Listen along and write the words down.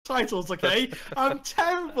titles, okay? I'm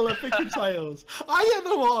terrible at picking titles. I don't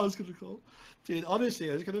know what I was gonna call. Dude, honestly,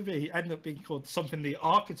 it was gonna be end up being called something the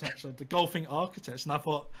architecture, the golfing architects, and I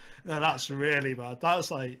thought, no, that's really bad.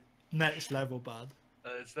 That's like next level bad.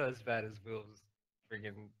 It's not as bad as Will's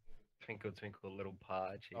friggin' Twinkle Twinkle Little Par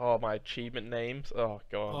Oh, achievement. my achievement names. Oh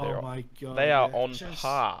god, Oh my god, they are yeah. on Just,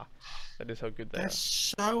 par. That is how good they they're are.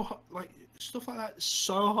 so like stuff like that. Is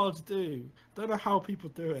so hard to do. Don't know how people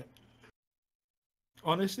do it.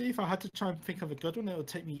 Honestly, if I had to try and think of a good one, it would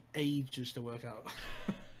take me ages to work out.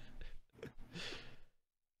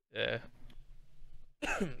 Yeah.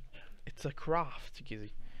 It's a craft, Gizzy.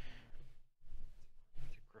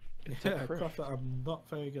 It's Yeah, a craft craft. that I'm not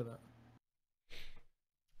very good at.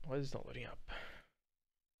 Why is it not loading up?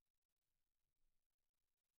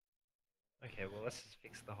 Okay, well let's just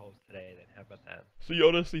fix the holes today then. How about that? So you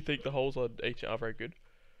honestly think the holes on 8 are very good?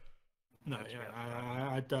 No, Much yeah,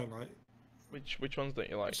 better. I don't like. Which ones don't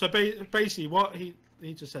you like? So basically, what he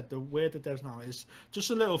just said, the weird it does now is just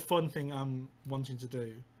a little fun thing I'm wanting to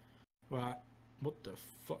do. Right, what the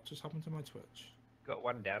fuck just happened to my Twitch? Got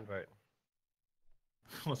one downvote.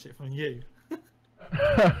 What's it from you?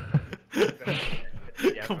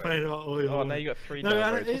 Yeah, Complaining about all your. Oh, now you got 3 No,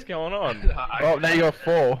 downvotes. What's going on? No, Oh, now you got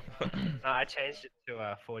 4. I changed it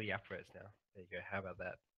to 40 upvotes now. There you go. How about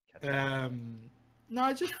that? Catch up. No,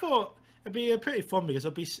 I just thought it'd be pretty fun because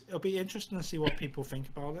it'll be interesting to see what people think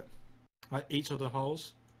about it, like each of the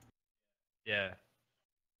holes. Yeah.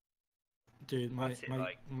 Dude, That's it,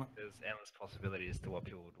 like, there's endless possibilities to what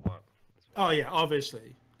people would want. Oh yeah,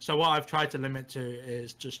 obviously. So what I've tried to limit to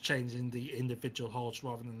is just changing the individual holes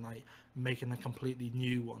rather than like making a completely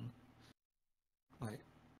new one. Like,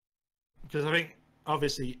 because I think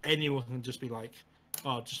obviously anyone can just be like,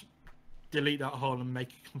 oh, just delete that hole and make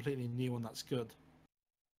a completely new one that's good.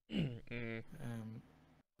 Mm.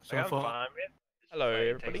 So Like, I I'm thought, fine with it. It's just, Hello, like,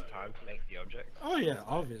 everybody. It takes time to make the object. oh yeah,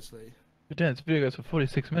 obviously. But damn, this video goes for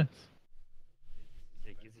 46 minutes.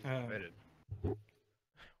 It gives you Um, voted.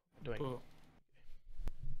 Doing. But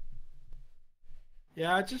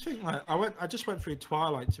yeah, I just think like I just went through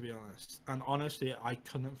Twilight to be honest, and honestly, I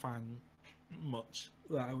couldn't find much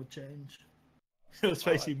that I would change. It was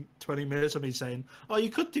basically 20 minutes of me saying, "Oh, you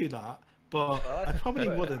could do that," but I probably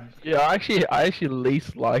wouldn't. Yeah, I actually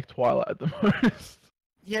least like Twilight at the most.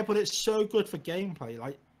 Yeah, but it's so good for gameplay.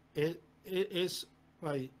 Like it's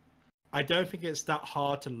like I don't think it's that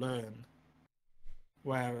hard to learn.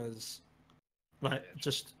 Whereas, like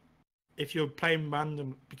just if you're playing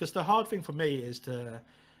random, because the hard thing for me is to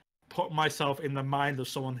put myself in the mind of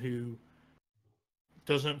someone who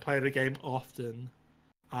doesn't play the game often,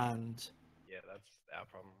 and Yeah, that's our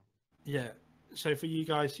problem. yeah. So for you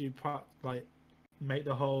guys who like make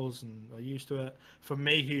the holes and are used to it, for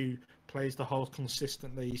me who plays the holes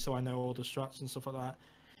consistently, so I know all the strats and stuff like that,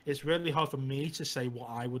 it's really hard for me to say what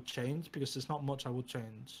I would change because there's not much I would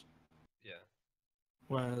change. Yeah.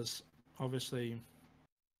 Whereas obviously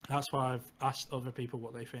that's why I've asked other people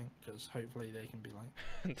what they think because hopefully they can be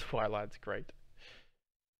like, Twilight's great.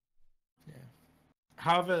 yeah.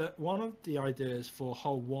 However, one of the ideas for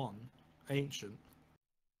hole 1, Ancient,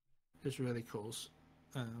 is really cool.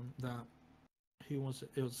 That who was it?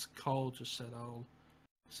 It was Cole just said, "I'll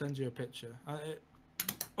send you a picture."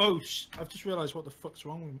 I've just realised what the fuck's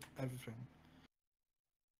wrong with everything.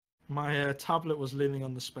 My tablet was leaning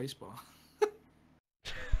on the spacebar.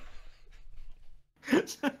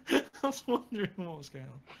 I was wondering what was going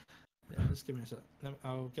on. Yeah, just give me a sec.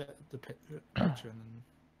 I'll get the picture and then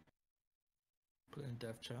put it in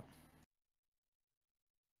dev chat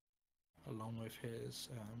along with his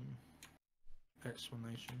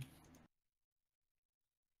explanation.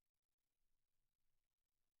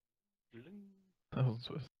 That was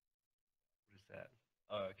supposed to What is that?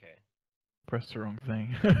 Oh, okay. press the wrong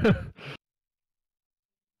thing. So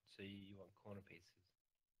you want corner pieces?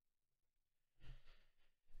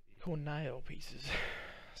 Cornell pieces.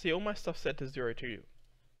 See, all my stuff's set to 0 2.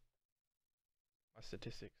 My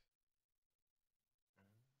statistics.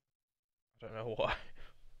 I don't know why.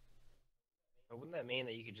 But wouldn't that mean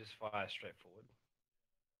that you could just fire straight forward?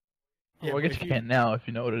 Well, I guess you can now if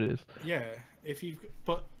you know what it is. Yeah, if you've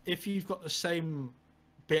got the same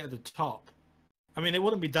bit at the top, I mean, it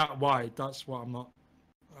wouldn't be that wide. That's what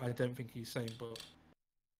I don't think he's saying, but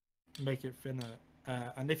make it thinner.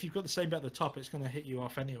 And if you've got the same bit at the top, it's going to hit you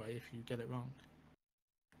off anyway if you get it wrong.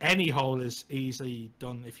 Any hole is easily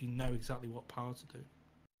done if you know exactly what power to do.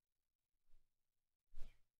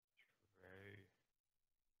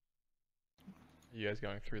 You guys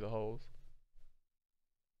going through the holes?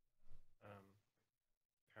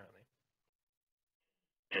 Apparently.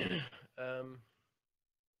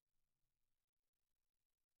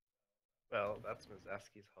 Well, that's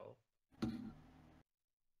Mazaski's hole.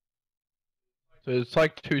 So it's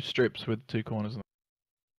like two strips with two corners. What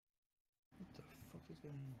the fuck is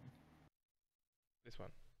going on? This one.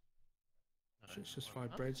 It's just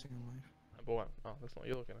vibrating in life. Number one. Oh, that's not what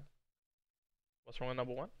you're looking at. What's wrong with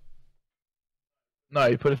number one? No,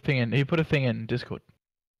 he put a thing in. He put a thing in Discord.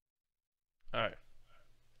 Oh.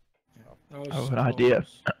 Yeah. I have an idea.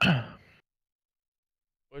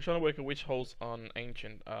 We're trying to work out which holes on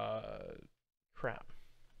ancient crap.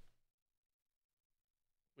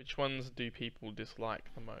 Which ones do people dislike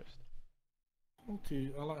the most? Hole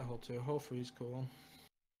 2, I like Hole 2. Hole 3 is cool.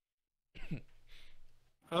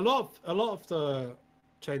 a lot of the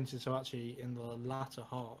changes are actually in the latter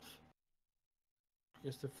half.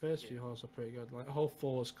 Because the first few holes are pretty good. Like Hole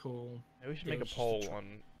 4 is cool. Maybe we should Yeah, make a it's just poll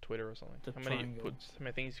on Twitter or something. the How many triangle. how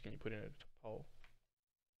many things can you put in a poll?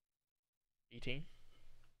 18?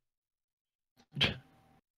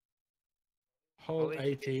 Hole Hole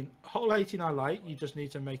 18. Hole 18 I like. You just need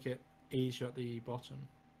to make it easier at the bottom.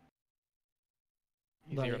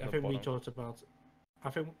 Easier Like, at I the think we bottom. talked about. I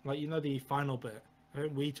think like the final bit. I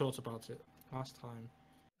think we talked about it last time.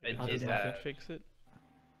 I How did does that that. fix it?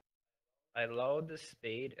 I lowered the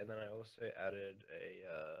speed, and then I also added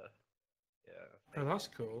a Oh, that's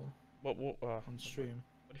cool What on stream.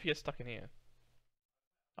 what if you get stuck in here?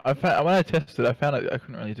 I found when I tested, I found I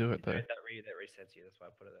couldn't really do it though. that resets you. That's why I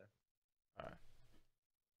put it there. Alright.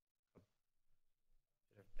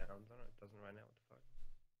 Should have bounds on it. It doesn't right now. What the fuck?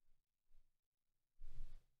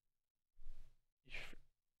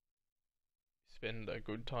 You spend a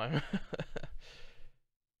good time.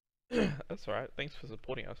 That's alright. Thanks for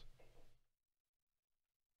supporting us.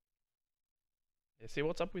 Yeah, see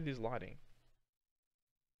what's up with his lighting?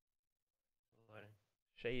 Loading.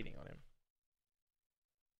 Shading on him.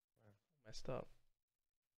 Messed up.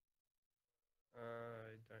 I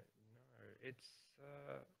don't know. It's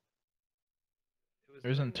It was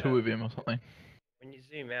There isn't when, two of him or something. when you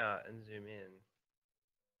zoom out and zoom in,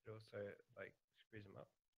 it also like screws them up.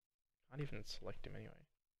 Can't even select him anyway.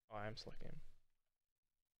 Oh, I am selecting him.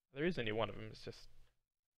 There is only one of them. It's just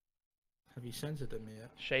Have you censored him yet?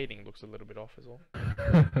 shading looks a little bit off as well.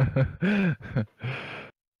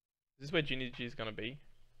 Is this where Junior G is gonna be?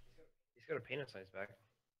 He's got a penis on his back.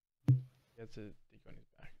 He has a dick on his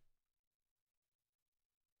back.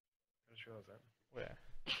 I just realized that. Where?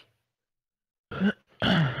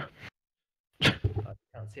 I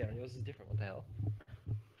can't see it. Yours is different. What the hell?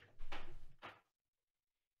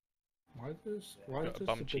 Why does Got the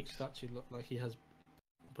bum big cheeks. statue look like he has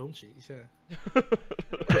bum cheeks? Yeah.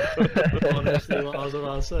 Honestly, Honestly, what I was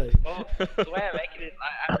about to say. Well, the way I make it is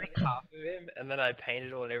I make half of him and then I paint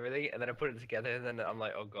it all and everything and then I put it together and then I'm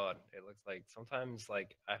like, oh god, it looks like sometimes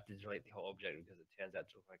like I have to delete the whole object because it turns out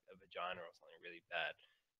to look like a vagina or something really bad.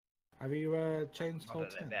 Have you changed Not Hole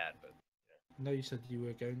that they're 10? bad, but I know you said you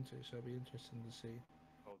were going to, so it'll be interesting to see.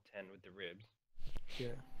 whole 10 with the ribs.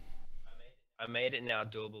 Yeah. I made it now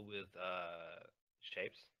doable with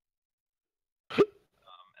shapes.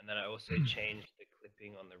 And then I also changed the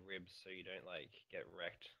clipping on the ribs so you don't like get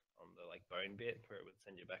wrecked on the like bone bit where it would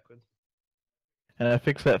send you backwards. And I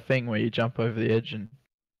fixed that thing where you jump over the edge and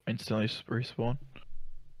instantly respawn.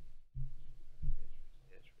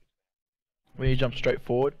 Yeah, it's really When you jump straight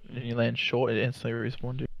forward and you land short, it instantly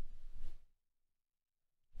respawns you.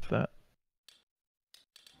 It's that.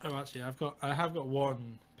 Oh, actually, I have got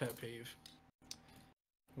one pet peeve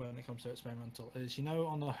when it comes to experimental. Is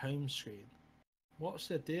on the home screen, what's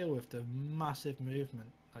the deal with the massive movement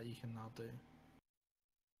that you can now do?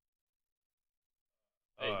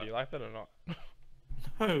 hey, do you like that or not?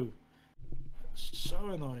 No, so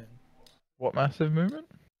annoying. What massive movement?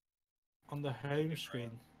 On the home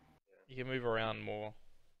screen. You can move around more.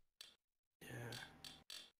 Yeah.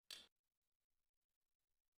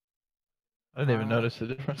 I didn't even notice the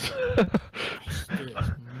difference. Dude, it's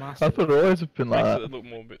I massive. thought it always have been like Makes that. it look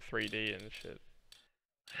more a bit 3D and shit.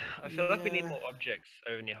 I feel like we need Yeah. more objects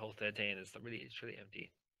over near hole 13. It's really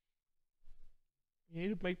empty. You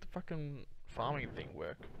need to make the fucking farming thing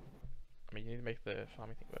work. I mean, you need to make the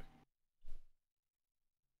farming thing work.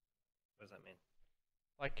 What does that mean?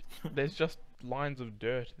 Like, there's just lines of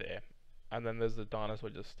dirt there, and then there's the dinosaur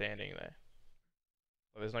just standing there.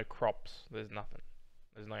 There's no crops, there's nothing.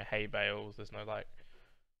 There's no hay bales, there's no, like,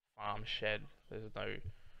 farm shed, there's no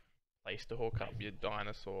place to hook up your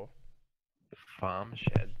dinosaur. The farm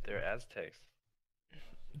shed. They're Aztecs. They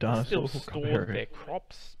still Dinosaurs will come stored here. their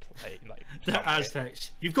crops, like, The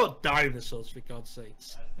Aztecs. You've got dinosaurs, for God's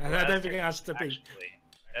sakes. And I don't think it has to be.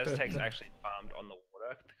 Aztecs actually farmed on the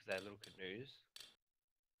water because they had little canoes.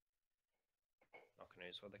 Not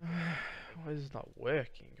canoes, what are they called? Why is this not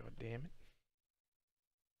working? God damn it!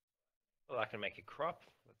 Well, I can make a crop.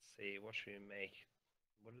 Let's see. What should we make?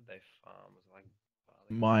 What did they farm? Was it like barley?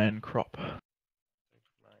 Mayan crop.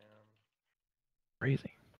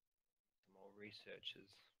 Crazy. More researchers.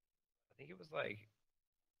 I think it was like.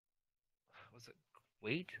 Was it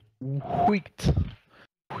wheat? Wheat.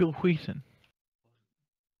 Will Wheaton.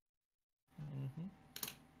 Mm-hmm.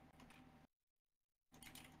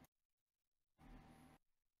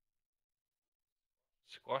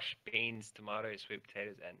 Squash, beans, tomatoes, sweet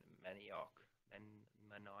potatoes, and manioc.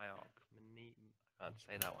 Manioc. I can't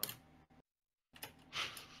say that one.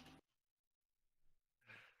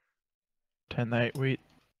 10-8 wheat.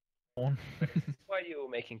 Corn. Is this why you were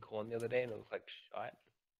making corn the other day and it looked like shite?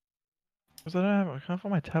 Because I can't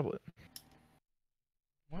find my tablet.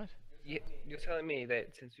 What? You're telling me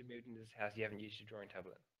that since we moved into this house, you haven't used your drawing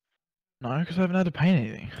tablet? No, because I haven't had to paint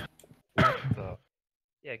anything. So,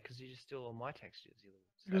 yeah, because you just steal all my textures. You little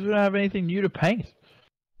Because we don't have anything new to paint.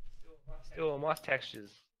 steal all my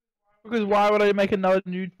textures. Because why would I make another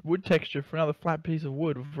new wood texture for another flat piece of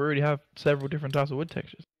wood if we already have several different types of wood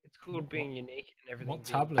textures? It's cool being unique and everything. What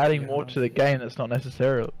being- tablet? do Adding you more have? to the game that's not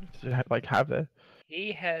necessary to have there.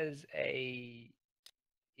 He has a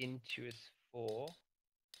Intuos 4.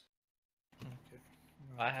 Okay.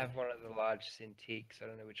 I have one of the large Cintiqs. I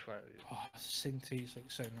don't know which one it is. Oh, Cintiqs look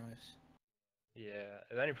so nice. Yeah,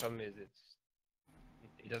 the only problem is it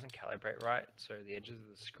doesn't calibrate right, so the edges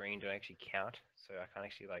of the screen don't actually count. So I can't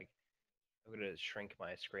actually like. I'm gonna shrink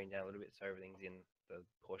my screen down a little bit so everything's in the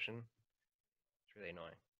portion. It's really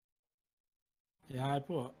annoying. Yeah,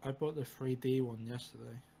 I bought the 3D one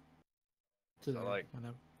yesterday. Today, like-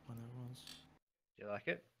 whenever it was. Do you like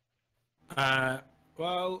it?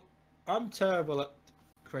 Well, I'm terrible at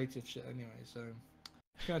creative shit anyway, so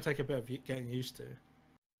it's gonna take a bit of getting used to.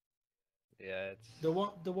 Yeah, it's. The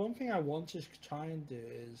one thing I want to try and do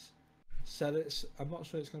is set it. I'm not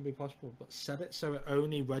sure it's gonna be possible, but set it so it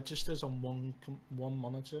only registers on one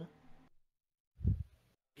monitor.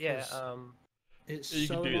 Yeah. 'cause It's You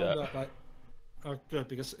can so do annoying that. like, oh good,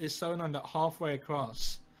 because it's so annoying that halfway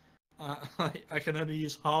across, I can only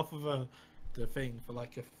use half of the thing for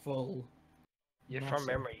like a full. Yeah, massive- from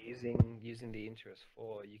memory, using the Intuos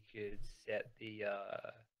 4, you could set the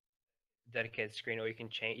dedicated screen, or you can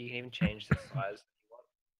change. You can even change the size that you want.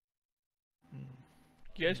 Hmm.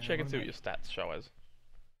 You guys Yeah, check and I see what know. your stats show as.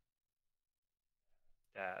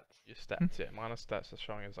 That's Your stats, yeah. Mine stats are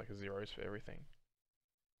showing as like a zeros for everything.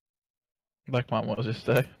 Like mine was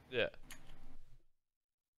yesterday. Yeah.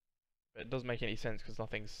 But it doesn't make any sense because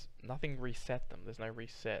nothing reset them. There's no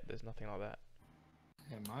reset. There's nothing like that.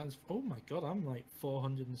 Yeah, mine's. Oh my god, I'm like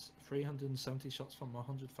 370 shots from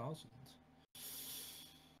 100,000.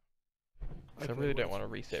 So I really don't want to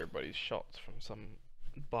reset everybody's shots from some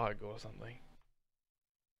bug or something.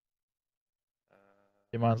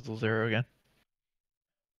 Yeah, mine's still 0 again.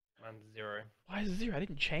 mine's 0. Why is it 0? I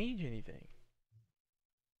didn't change anything.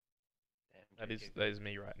 Damn, That is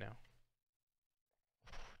me right now.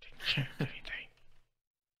 Didn't change anything.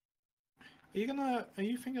 Are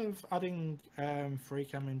you thinking of adding free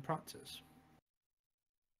cam in practice?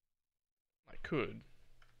 I could.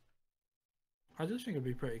 I just think it'd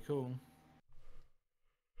be pretty cool.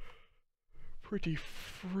 Pretty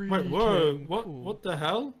free. Wait, whoa, what the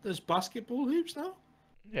hell? There's basketball hoops now?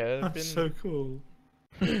 Yeah, That's there's so been cool.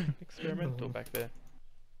 experimental back there.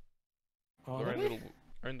 Oh, Their really?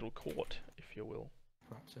 own little court, if you will.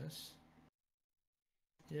 Practice.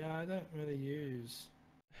 Yeah, I don't really use.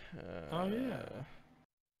 Oh yeah.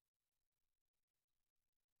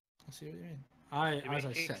 I see what you mean. Did we As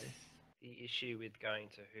I fix say, the issue with going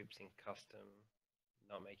to hoops in custom,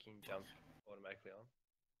 not making jump automatically on,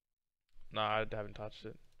 No, I haven't touched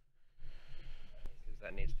it. because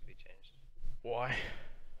that needs to be changed. Why?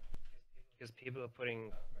 Because people are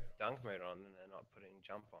putting dunk mode on and they're not putting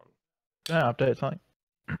jump on. Yeah, update something.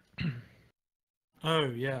 oh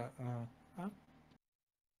yeah.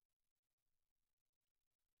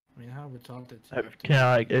 I mean, how retarded?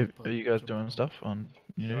 Are you guys doing stuff on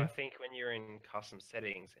So I Unity? think when you're in custom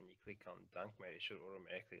settings and you click on dunk mode, it should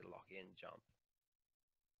automatically lock in jump.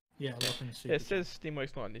 Yeah, lock in Yeah, it super. says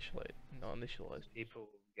SteamWorks not initialized. People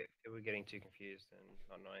were getting too confused and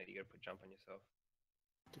not knowing that you got to put jump on yourself.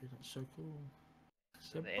 Dude, that's so cool.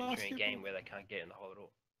 So they're entering a game where they can't get in the hole at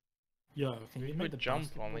all. Yo, can You you make the put jump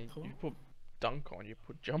on, basketball you court? put dunk on, you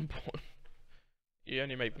put jump on. You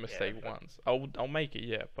only make the Yeah, mistake but- once. I'll make it,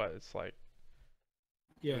 yeah, but it's like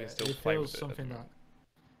Yeah, can it still play feels with it, something doesn't that.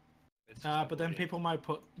 It's just But then avoiding- people might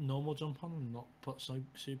put normal jump on and not put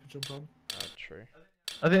super jump on. true.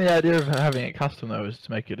 I think the idea of having it custom though is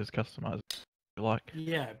to make it as customized as you like.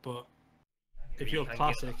 Yeah, but But if you you're can't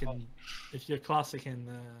get in the classic hole. and if you're classic in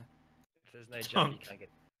If there's no jump, you Dunk. can't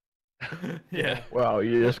get. Yeah. Well,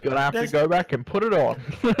 you're just gonna have to There's- go back and put it on.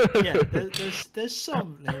 Yeah, there's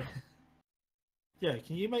some. Yeah,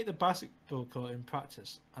 can you make the basketball court in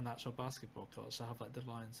practice an actual basketball court? So have like the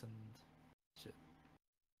lines and shit.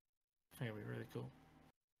 I think it'd be really cool.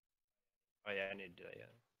 Oh yeah, I need to do that. Yeah.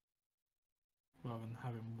 Rather than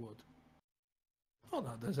having wood. Not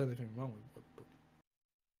that there's anything wrong with wood, but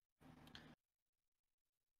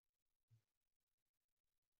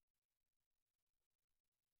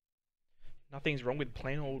Nothing's wrong with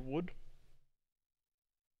plain old wood.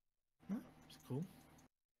 no, it's cool.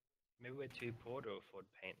 Maybe we're too poor to afford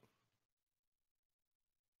paint.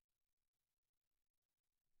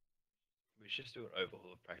 We should just do an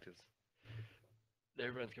overhaul of practice.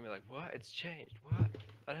 Everyone's gonna be like, "What? It's changed. What?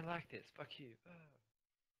 I don't like this. Fuck you."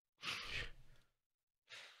 People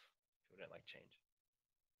don't like change.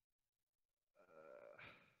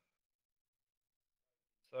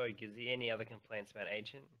 So, Gizzy, any other complaints about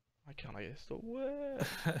Ancient? I can't guess the word.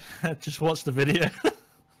 Just watch the video.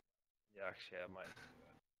 Yeah, actually, I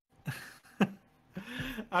might.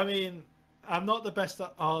 I mean, I'm not the best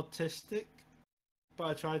at artistic, but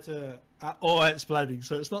I try to or explaining,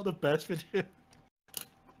 so it's not the best video.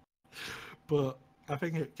 But I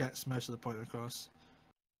think it gets most of the point across.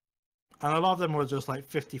 And a lot of them were just like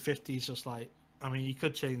 50-50s, just like, I mean, you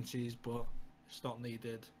could change these, but it's not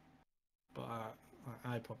needed. But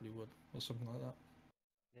I probably would, or something like that.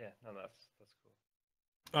 Yeah, no, that's cool.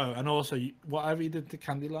 Oh, and also, whatever you did to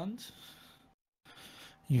Candyland,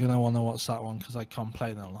 you're going to want to watch that one, because I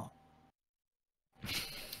complain a lot.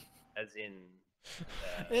 As in,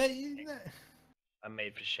 Yeah, you know. I'm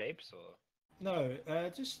made for shapes, or No,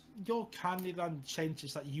 just your Candyland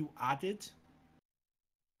changes that you added.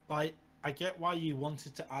 Like, I get why you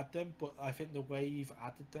wanted to add them, but I think the way you've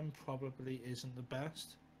added them probably isn't the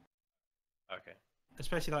best. okay.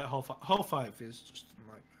 Especially like Hole 5 is just a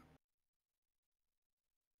nightmare.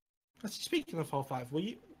 Actually, speaking of Hole 5,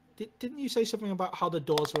 didn't you say something about how the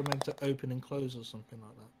doors were meant to open and close or something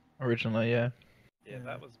like that? Originally, yeah. Yeah, Yeah.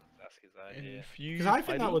 that was Sasuke's idea. If you Because I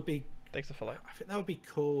think that ID, would be, thanks for follow. I think that would be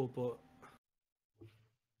cool, but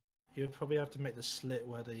you'd probably have to make the slit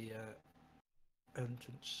where the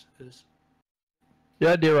entrance is. The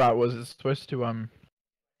idea, right, was it's supposed to And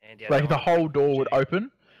yeah, like the that whole one- door would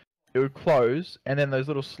open, it would close, and then those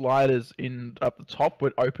little sliders in up the top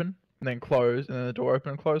would open and then close, and then the door open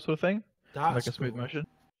and close sort of thing, That's like a smooth cool. motion.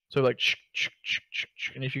 So like,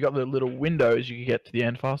 and if you got the little windows, you could get to the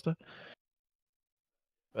end faster.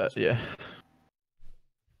 But yeah,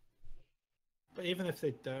 But even if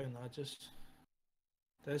they don't,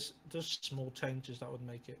 there's just small changes that would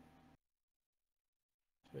make it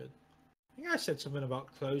good. I think I said something about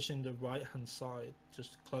closing the right hand side,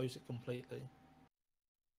 just close it completely.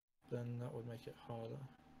 Then that would make it harder.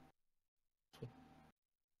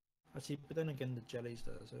 Actually, but then again, the jelly's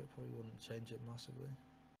there, so it probably wouldn't change it massively.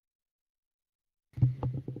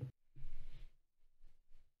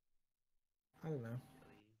 I don't know.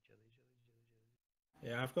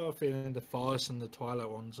 Yeah, I've got a feeling the Forest and the Twilight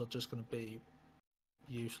ones are just going to be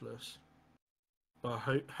useless. But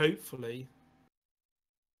hopefully,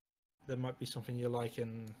 there might be something you like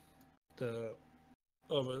in the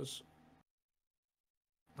others.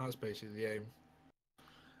 That's basically the aim.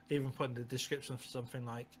 Even put in the description for something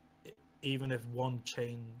like, even if one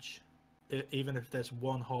change, even if there's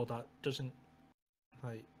one hole that doesn't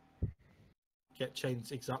like get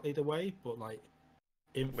changed exactly the way, but like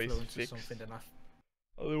influences fixed. something, then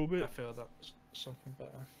A little I bit. feel that's something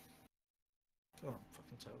better. Oh, I'm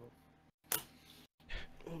fucking terrible.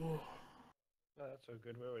 Oh. No, that's so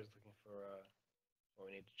good. We're always looking for what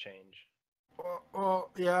we need to change. Well,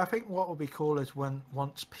 yeah, I think what would be cool is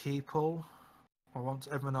once people, or once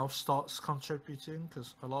everyone else starts contributing,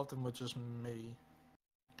 because a lot of them were just me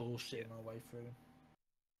bullshitting my way through.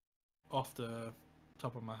 Off the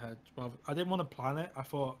top of my head. Well, I didn't want to plan it. I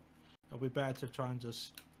thought it would be better to try and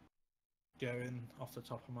just go in off the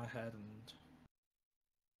top of my head and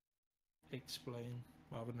explain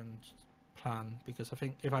rather than just plan, because I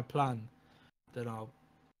think if I plan, then I'll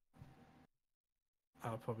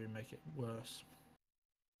probably make it worse.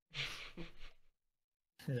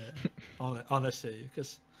 Yeah, honestly,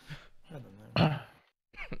 because I don't know.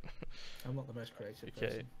 I'm not the most creative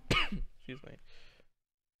Okay. person. Excuse me.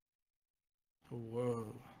 Whoa.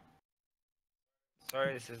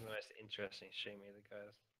 Sorry, this isn't the most interesting stream either,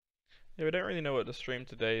 guys. Yeah, we don't really know what to stream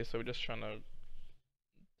today, so we're just trying to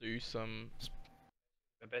do some,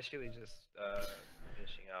 We're basically just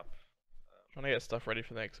finishing up. trying to get stuff ready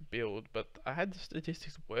for the next build. But I had the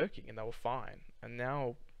statistics working and they were fine, and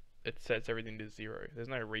now it sets everything to 0. There's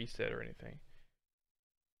no reset or anything.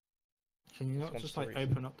 Can you not one's just like 3.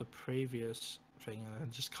 open up the previous thing and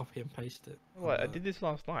then just copy and paste it? Well, on I the- did this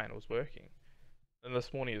last night. It was working, and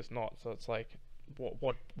this morning it's not. So it's like,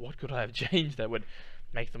 what could I have changed that would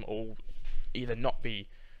make them all either not be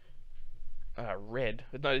red?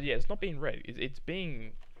 No, yeah, it's not being red. It's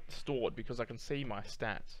being stored because I can see my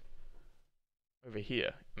stats over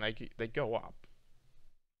here, and they go up.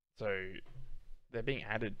 So they're being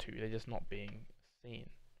added to. They're just not being seen.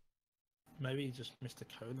 Maybe you just missed a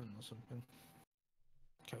colon or something.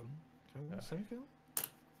 Colon? Yeah. Semicolon?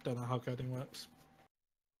 Don't know how coding works.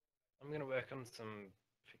 I'm gonna work on some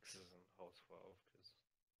fixes in hole 12 because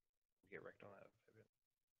we get wrecked on that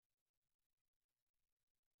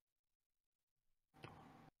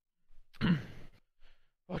a bit.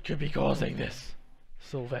 What could be causing this,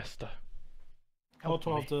 Sylvester? How Help to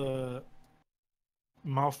me. have the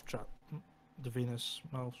mouth trap, the Venus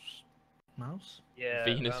mouse? Yeah.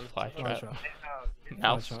 Venus sometimes flytrap. Flytrap.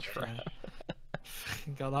 Mouse Flytrap, trap.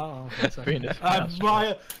 Got that one for a second. Venus I mouse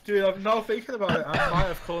might, dude, I'm now thinking about it. I might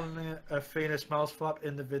have called it a Venus mouse flap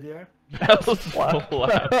in the video. Mouse What?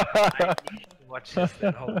 flap. I need to watch this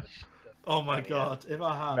then. Holy shit. that's Oh my funny, yeah. god, if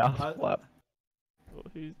I had, Mouse flap. Oh,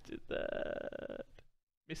 who did that?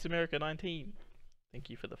 Miss America 19. Thank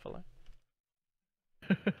you for the follow.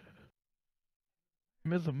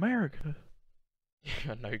 Miss America. You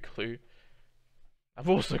got no clue. I've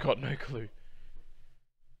also got no clue.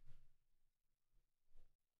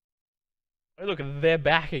 Oh look, they're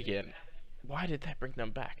back again. Why did that bring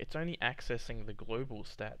them back? It's only accessing the global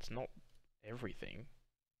stats, not everything.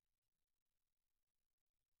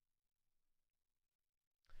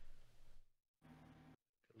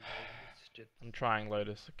 I'm trying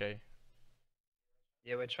Lotus, okay.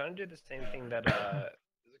 Yeah, we're trying to do the same thing that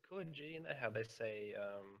is it called G in there? How they say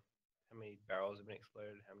how many barrels have been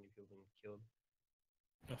exploded, how many people have been killed.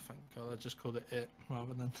 oh thank god, I just called it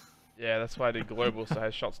rather than. Yeah, that's why I did global, so it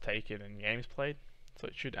has shots taken and games played. So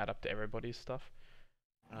it should add up to everybody's stuff.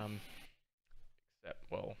 Except,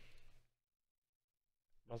 well,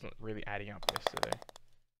 wasn't really adding up yesterday.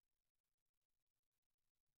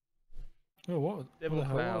 Oh, what Devil the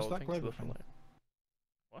hell was Cloud, that thanks for global the thing? follow.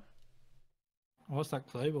 What? What's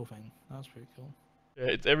that global thing? That's pretty cool. Yeah,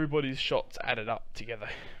 it's everybody's shots added up together.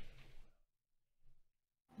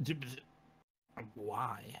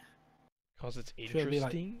 Why? Because it's Should it be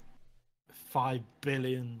like- interesting. 5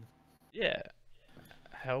 billion. Yeah.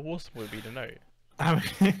 How awesome would it be to know? I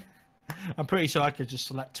mean, I'm pretty sure I could just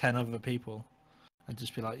select 10 other people and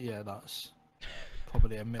just be like, yeah, that's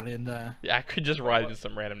probably a million there. Yeah, I could just write in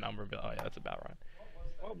some random number and be like, oh yeah, that's about right.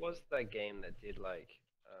 What was that game that did like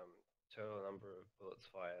total number of bullets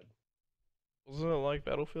fired? Wasn't it like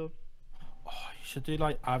Battlefield? Oh, you should do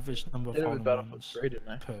like average number of Did it hole with in Battlefield ones 3, didn't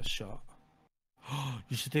they? per shot.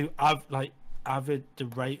 You should do average the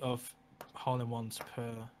rate of hole in ones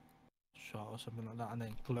per shot or something like that, and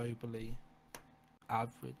then globally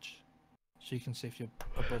average, so you can see if you're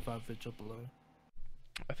above average or below.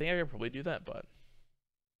 I think I could probably do that, but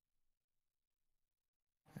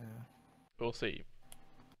Yeah, we'll see.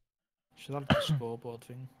 should have the scoreboard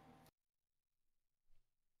thing.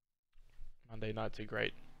 Monday nights are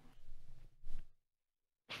great.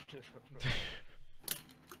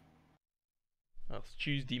 Well, it's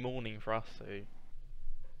Tuesday morning for us, so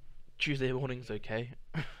Tuesday morning's okay.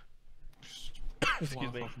 Excuse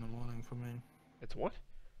 1 me. o'clock in the morning for me. It's what?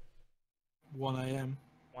 1 a.m.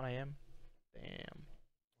 1 a.m. Damn.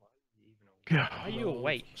 God. Why are you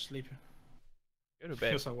awake? Sleeping. Go to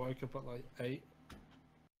bed. Because I woke up at like 8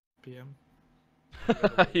 p.m.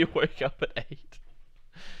 You woke up at 8.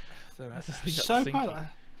 So That's the it's thing that's so sinking. bad.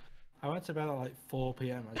 I went to bed at like 4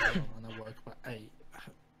 p.m. as well, and I woke up at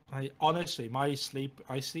 8. Honestly, I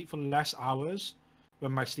sleep for less hours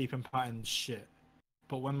when my sleeping pattern's shit.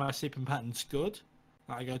 But when my sleeping pattern's good,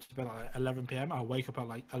 like I go to bed at like 11 p.m. I wake up at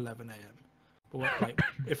like 11 a.m. But like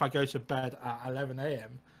if I go to bed at 11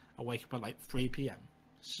 a.m., I wake up at like 3 p.m.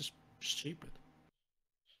 It's just stupid.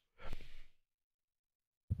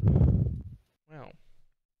 Well,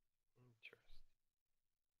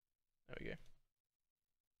 there we go.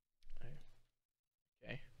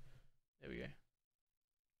 Okay. There we go.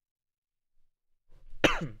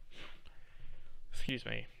 Excuse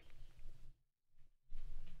me.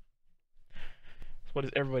 So what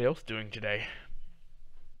is everybody else doing today?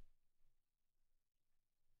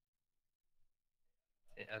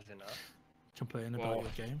 As in us. Complaining Well,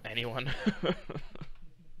 about your game. Anyone?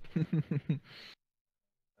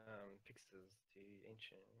 Fixes to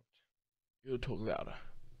ancient. You talk louder.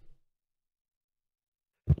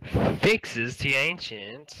 Fixes to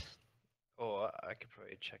ancient. Or I could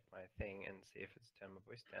probably check my thing and see if it's turned my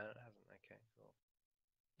voice down. It hasn't. Okay,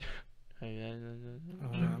 cool.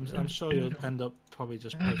 I'm sure you'll end up probably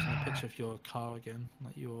just posting a picture of your car again,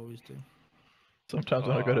 like you always do. Sometimes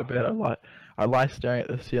when I go to bed, I lie staring at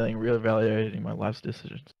the ceiling, reevaluating my life's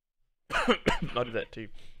decisions. I do that too.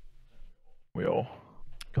 We all.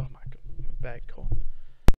 God, my God. Bad call.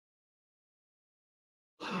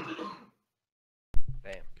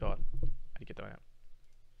 Damn. God. How do you get that out?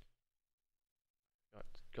 God,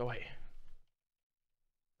 go away.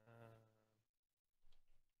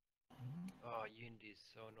 Oh, Unity is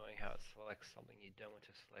so annoying how it selects something you don't want to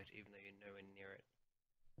select even though you're nowhere near it.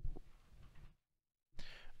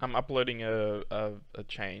 I'm uploading a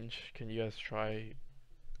change. Can you guys try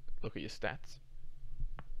look at your stats?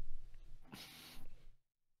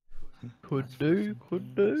 Could do.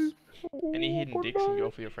 Any hidden Could dicks you can do. go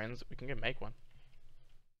for your friends? We can go make one.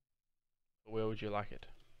 Where would you like it?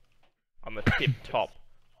 On the tip top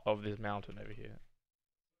of this mountain over here.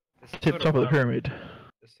 There's Tip sort top of the one- pyramid.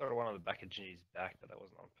 There's sort of one on the back of Ginny's back, but that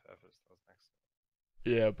wasn't on purpose. That was next.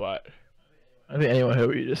 Yeah, but I think anyone heard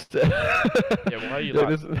what you just said. yeah, why are you You're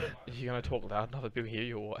like? this- You're gonna talk loud, other people hear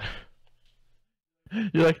you or what?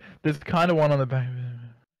 You're like, there's kind of one on the back.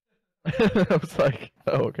 I was like,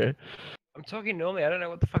 oh, okay. I'm talking normally. I don't know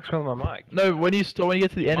what the fuck's wrong with my mic. No, when you get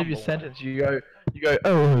to the end of your Mumble. sentence, you go,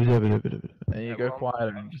 oh, and you Yeah, go well, quiet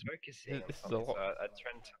I'm and just. focusing on This is a something, lot. so I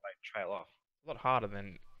tend to like trail off. A lot harder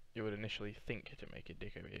than you would initially think to make a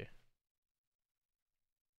dick over here.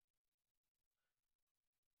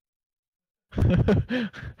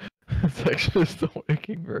 It's actually still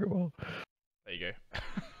working very well. There you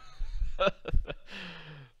go.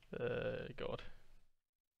 God.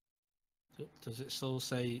 Does it still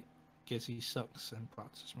say Gizzy sucks in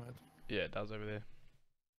practice mode? Yeah, it does over there.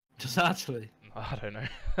 Does it actually? I don't know.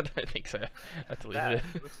 I don't think so. That's deleted That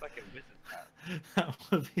it. looks like a wizard hat. That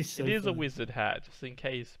would be so It is a funny. wizard hat, just in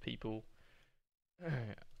case people, you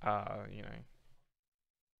know,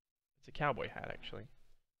 it's a cowboy hat actually.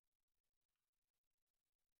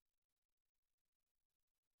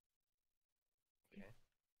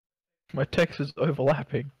 My text is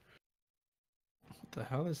overlapping. What the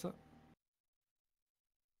hell is that?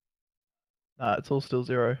 Nah, it's all still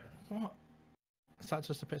 0. What? Is that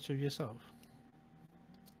just a picture of yourself?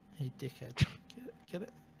 Hey, dickhead. Get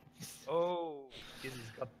it? Oh,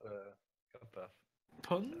 Gizzy's got the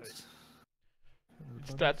Puns?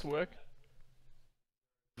 Stats work.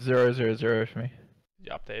 0, 0, 0 for me.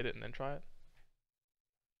 You update it and then try it.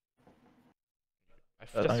 I'm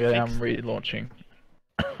just fixed it. relaunching.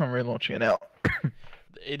 I'm relaunching it now.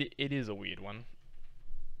 It is a weird one,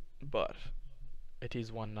 but it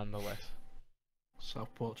is one nonetheless.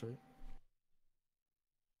 Self-portrait.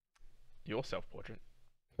 Your self-portrait.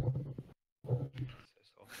 so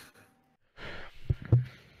soft.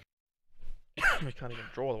 We can't even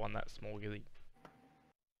draw the one that small, Gilly.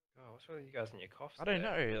 Oh, what's wrong with you guys in your coughs? I don't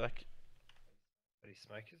today? know, like Bloody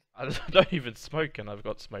smokers. I don't even smoke, and I've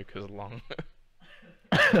got smokers along.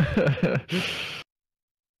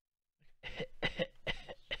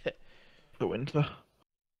 The winter.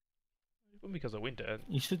 Well, because of winter.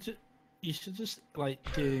 You should just like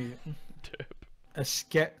do Derp. a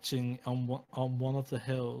sketching on one of the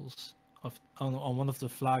hills of on one of the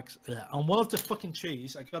flags on one of the fucking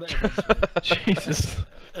trees. I got it. eventually. Jesus.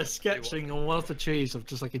 A sketching on one of the trees of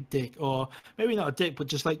just like a dick, or maybe not a dick, but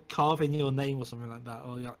just like carving your name or something like that,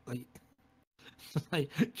 or like like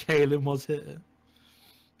Kalen was here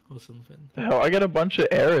or something. The hell, I get a bunch of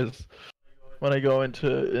errors when I go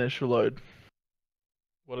into initial load.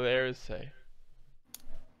 What do the errors say?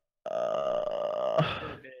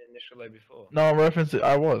 Never been in initial load before. Null reference.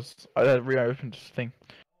 I had reopened this thing.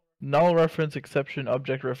 Null reference exception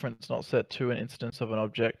object reference not set to an instance of an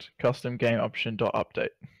object. Custom game option dot update.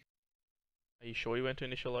 Are you sure you went to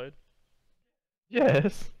initial load?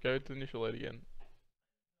 Yes. Go to initial load again.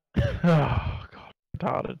 Oh god,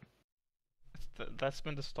 retarded. That's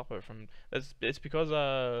meant to stop it from. It's because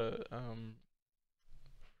freaking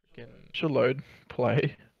Should load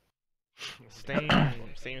play. Steam's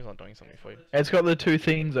not doing something for you. And it's got the two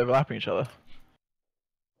themes overlapping each other.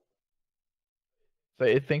 So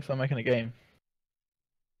it thinks I'm making a game.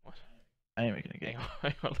 What? I ain't making a game.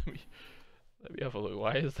 Hang on, let me have a look.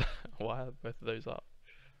 Why is that? Why are both of those up?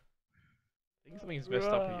 I think something's messed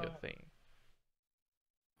up with your thing.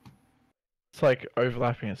 It's like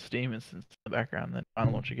overlapping a Steam instance in the background, then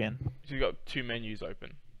unlaunch again. So you've got two menus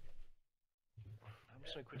open. I'm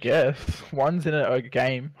just gonna quit Guess one's in a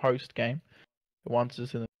game, host game. One's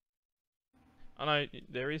just in the. Oh no,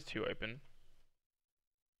 there is two open.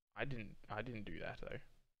 I didn't do that though.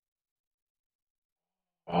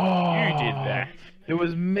 Oh, You did that. It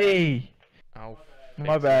was me. Oh, My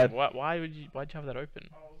fix it. bad. Why'd you have that open?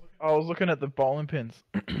 I was looking at the bowling pins,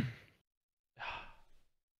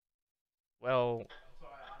 Well,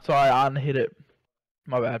 so I unhit it.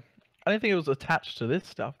 My bad. I didn't think it was attached to this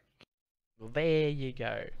stuff. there you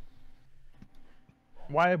go.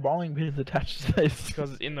 Why are bowling pins attached to this?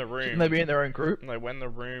 Because it's in the room. Shouldn't they be in their own group? No, when the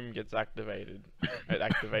room gets activated, it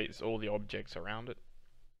activates all the objects around it.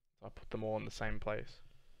 So I put them all in the same place.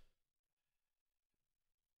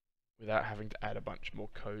 Without having to add a bunch more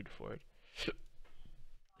code for it.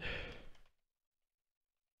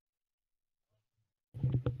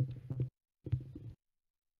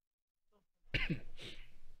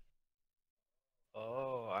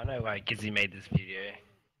 Oh, I know why Gizzy made this video.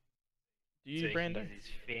 Do you, So he can Brando? use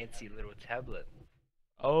his fancy little tablet.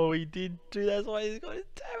 Oh, he did too. That's why he's got his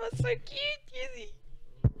tablet. So cute,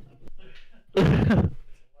 Gizzy.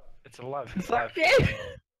 It's a love. It's love.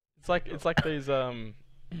 like, It's like those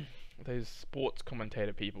those sports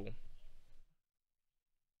commentator people.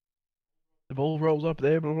 the ball rolls up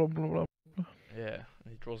there, blah blah blah blah. Yeah,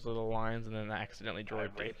 he draws little lines and then they accidentally draw a I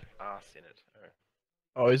dick. rape ass in it.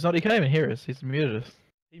 Oh, he's not. He can't even hear us. He's muted us.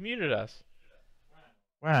 He muted us.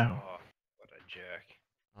 Wow. Oh, what a jerk.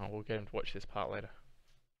 Oh, we'll get him to watch this part later.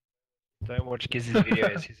 Don't watch Gizzy's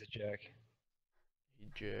videos, he's a jerk. You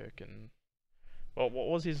jerk. And well, what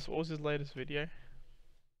was his latest video?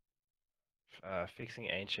 Fixing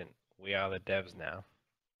Ancient. We are the devs now.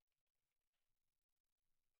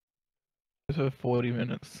 It's for 40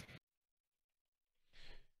 minutes.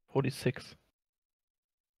 46.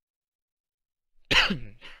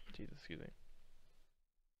 Jesus, excuse me.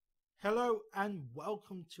 Hello and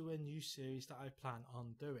welcome to a new series that I plan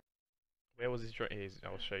on doing. Where was his drawing?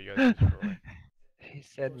 I'll show you guys his drawing. He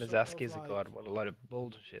said Sort of Mizaski is a like- god. What a load of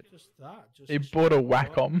bullshit. Just that. Just He a bought a straight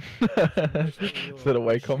Wacom Basically, you'll instead of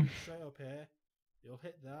Wacom. shoot straight up here. You'll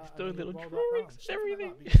hit that. He's and doing then little you'll roll that drawings down, and stuff like that,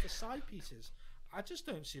 everything. because the side pieces, I just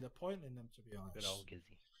don't see the point in them, to be honest. Good old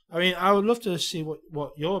Gizzy. I mean, I would love to see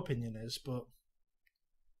what your opinion is, but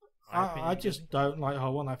My I opinion, just don't like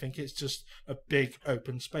Hull 1. I think it's just a big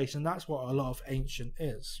open space, and that's what a lot of Ancient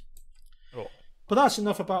is. Oh. But that's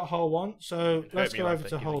enough about Hull 1, so Hurt let's me go like over that,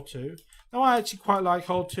 to Gizzy. Hull 2. Now, I actually quite like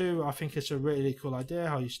Hull 2. I think it's a really cool idea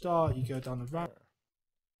how you start, you go down the ramp.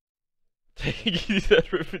 Use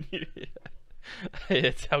that revenue.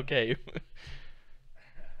 It's our game.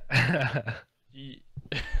 Ye-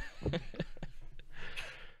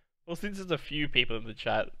 Well, since there's a few people in the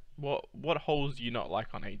chat, what holes do you not like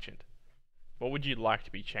on Ancient? What would you like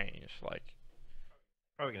to be changed? Like,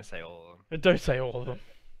 Probably gonna say all of them. don't say all of them.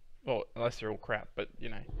 Well, unless they're all crap, but you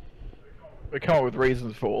know, We come up with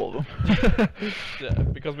reasons for all of them. yeah,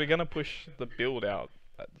 because we're gonna push the build out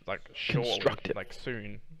like shortly, Construct it. like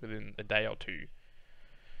soon, within a day or two.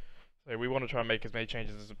 So we want to try and make as many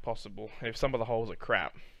changes as possible. If some of the holes are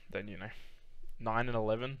crap, then you know, 9 and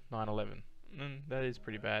 11, 9, 11. That is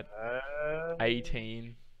pretty bad.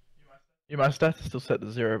 18. Yeah, my stats are still set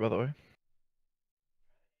to 0, by the way.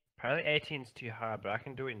 Apparently 18's too hard, but I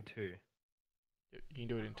can do it in 2. You can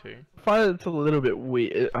do it in 2. I find it's a little bit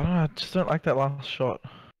weird. I don't know. I just don't like that last shot.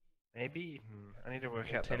 Maybe. I need to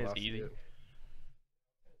work out 10 that is last easy. bit.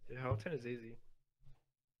 Yeah, whole 10 is easy.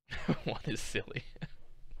 1 is silly.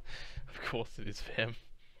 Of course it is, fam.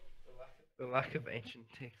 The lack of ancient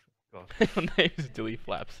text. God. Your name is Dilly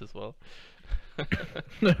Flaps as well.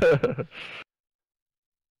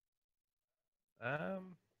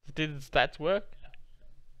 Did the stats work?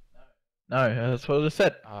 No, that's what I just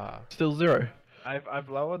said. Ah, Still 0. I've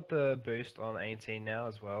lowered the boost on 18 now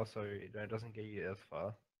as well, so it doesn't get you as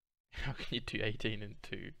far. how can you do 18 and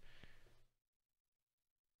 2?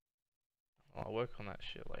 I'll work on that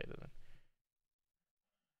shit later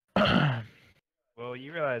then. Well,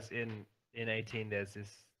 you realize in 18 there's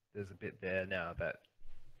a bit there now that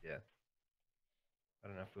I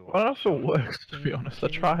don't know if we I don't know if it works, to be honest. I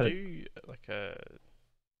Can you tried it. do like a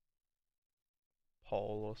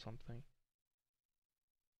poll or something?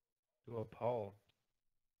 do a poll.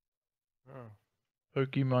 Oh.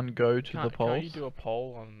 Pokemon Go to the Can't polls. you do a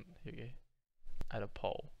poll on here? You go. Add a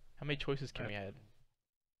poll. How many choices can we add?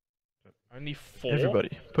 Only 4.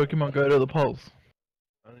 Everybody. Pokemon Go to the polls.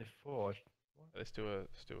 Only 4. Let's do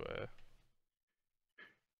a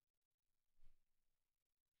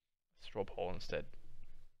straw poll instead.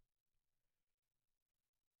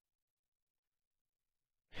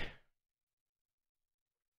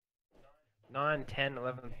 Nine, 10,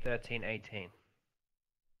 11, 13, 18.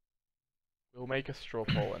 We'll make a straw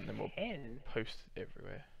poll and then we'll 10? post it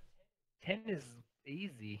everywhere. 10 is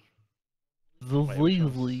easy. Wait, which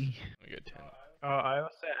one's- Zleezly. We go 10. Oh, I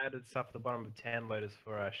also added stuff at the bottom of 10 loaders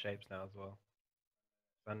for shapes now as well.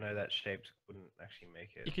 I know that shapes wouldn't actually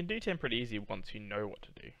make You it. can do 10 pretty easy once you know what to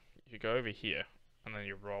do. you go over here, and then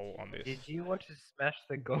you roll on this. Did you want to smash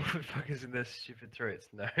the golfer fuckers in their stupid throats?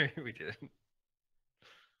 No, we didn't.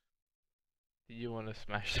 Did you want to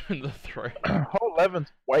smash them in the throat? Hole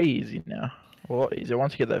 11's way easy now. A lot easier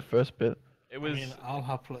once you get that first bit. It I was. mean, I'll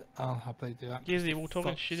happily do that. Gizzy, we were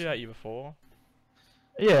talking shit about you before.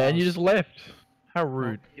 Yeah, and you just left. How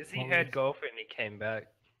rude. Because he heard golfer and he came back.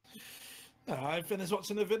 Yeah, I finished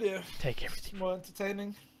watching the video. Take It's everything. more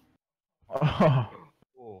entertaining. Oh,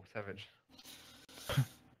 Oh, savage.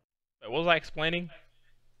 What was I explaining?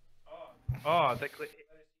 Oh,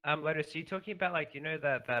 Lotus, are you talking about like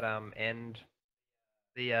that end,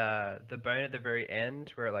 the bone at the very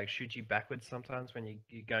end where it like shoots you backwards sometimes when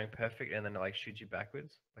you're going perfect and then it like shoots you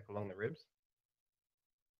backwards like along the ribs?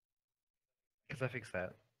 Because I fixed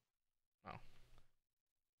that.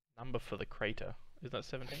 Number for the crater. Isn't that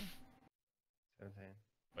 17? 17.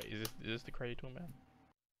 Wait, is this the crater you're talking about?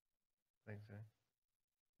 I think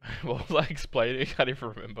so. What was I explaining? I can't even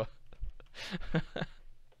remember. Is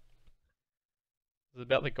it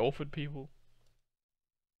about the Golford people?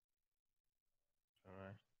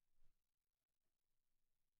 Alright.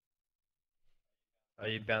 Oh,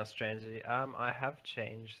 you bounced strangely. I have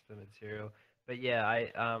changed the material, but yeah,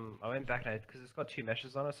 I went back and because it's got two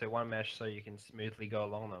meshes on it, so one mesh so you can smoothly go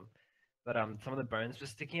along them. But some of the bones were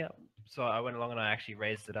sticking up, so I went along and I actually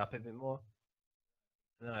raised it up a bit more,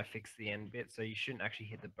 and then I fixed the end bit, so you shouldn't actually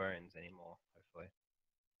hit the bones anymore. Hopefully,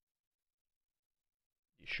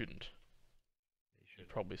 You shouldn't. you You should.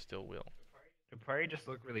 probably still will. It'll probably just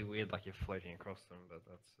look really weird, like you're floating across them, but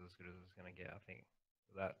that's as good as it's gonna get, I think.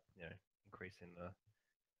 Without increasing the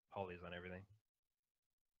polys on everything.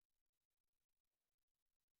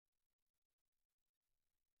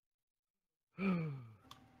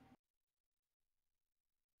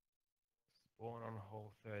 Spawn on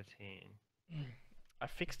hole 13. I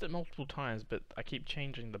fixed it multiple times, but I keep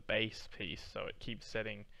changing the base piece, so it keeps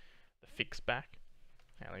setting the fix back.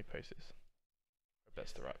 Hang on, let me post this. Hope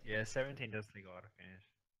that's the right. Yeah, 17 does take a while to finish.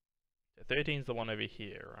 So 13's the one over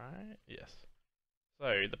here, right? Yes.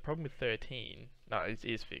 So the problem with 13, no, it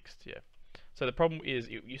is fixed, yeah. So the problem is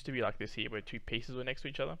it used to be like this here, where two pieces were next to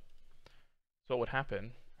each other. So what would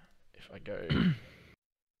happen if I go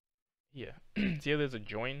here? See how there's a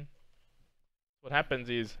join? What happens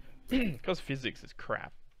is, because physics is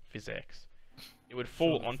crap, physics, it would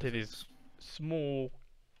fall onto this small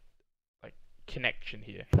like connection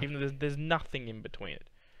here, even though there's nothing in between it,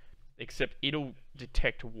 except it'll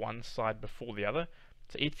detect one side before the other,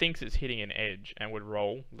 so it thinks it's hitting an edge and would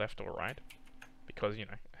roll left or right, because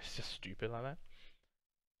it's just stupid like that.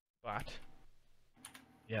 But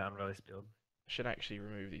Yeah, unreleased build. I should actually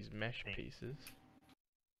remove these mesh pieces.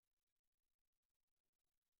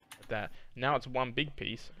 Like that. Now it's one big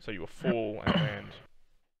piece, so you'll fall and land,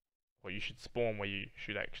 or you should spawn where you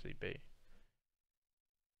should actually be.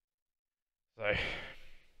 So,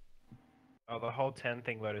 Oh, the whole 10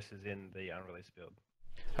 thing Lotus is in the unreleased build.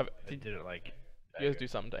 Did it like... you guys do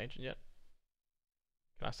something to Ancient yet?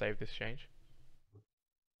 Can I save this change?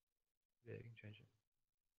 Yeah, you can change it.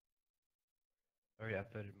 Oh yeah, I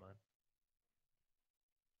uploaded mine.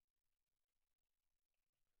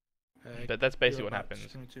 But that's basically You're what about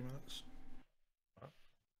happens. 22 minutes.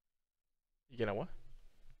 You gonna what?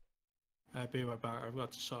 Be right back. I've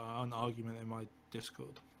got to start an argument in my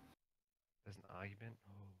Discord. There's an argument.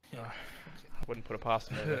 Oh. Yeah. I wouldn't put it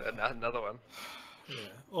past me. Another one. Yeah.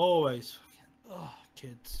 Always. Oh,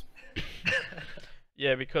 kids.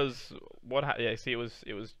 Yeah, because yeah, see, it was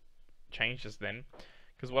changed just then.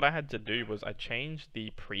 Because what I had to do was I changed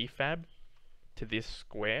the prefab to this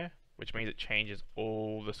square, which means it changes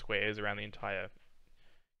all the squares around the entire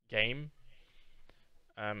game.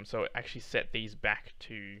 So it actually set these back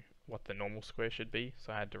to what the normal square should be,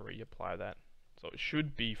 so I had to reapply that. So it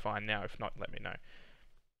should be fine now. If not, let me know.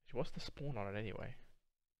 What's the spawn on it anyway?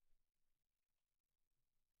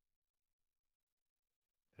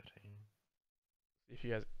 13. If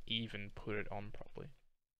you guys even put it on properly.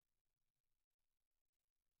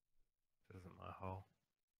 This isn't my hole.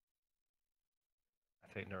 I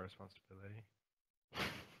take no responsibility. I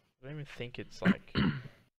don't even think it's like.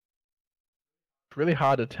 it's really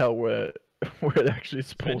hard to tell where it actually Is it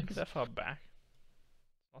spawns. that far back?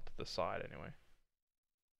 Not to the side anyway.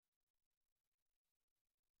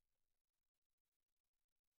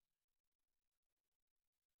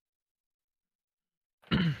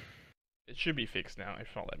 It should be fixed now. If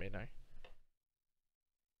not, let me know.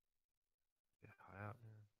 Yeah, high up,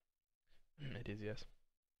 yeah. It is, yes.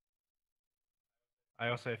 I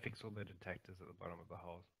also fix all the detectors at the bottom of the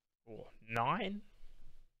holes. Oh, 9?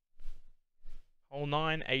 Hole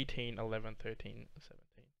 9, 18, 11, 13,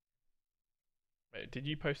 17. Wait, did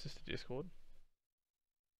you post this to Discord?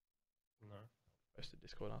 No. Post to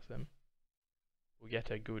Discord, ask them. We'll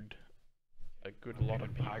get a good I'm lot a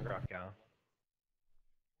of people. pie graph guy.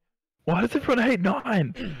 Why does everyone hate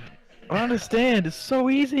 9? I don't understand. It's so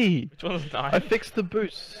easy. Which one's 9? I fixed the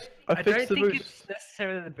boost. I don't fixed the think boost. it's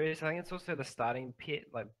necessarily the boost. I think it's also the starting pit,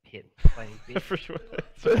 playing bit. For sure.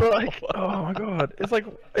 But like, oh my god,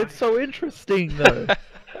 it's so interesting though.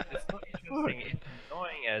 It's not interesting. It's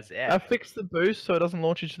annoying as I F. fixed the boost so it doesn't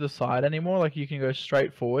launch you to the side anymore. Like you can go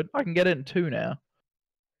straight forward. I can get it in 2 now.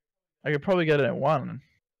 I could probably get it in 1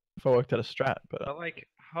 if I worked out a strat, but But like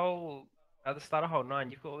at the start of hole 9,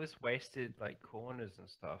 you've got all this wasted like corners and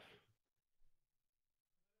stuff.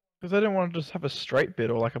 because I didn't want to just have a straight bit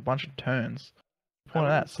or like a bunch of turns. The point of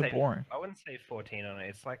wouldn't that's so say- boring. I wouldn't say 14 on it.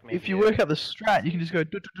 It's like maybe If you work out the strat, you can just go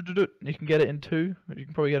do do do do. You can get it in 2. But you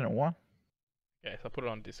can probably get it in 1. Yeah, so I put it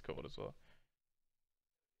on Discord as well.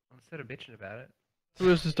 instead of bitching about it.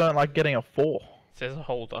 People just don't like getting a 4. It says a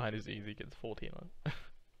whole 9 is easy, gets 14 on it.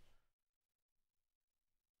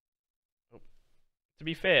 Oh. To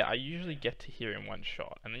be fair, I usually get to here in 1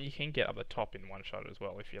 shot, and then you can get up the top in 1 shot as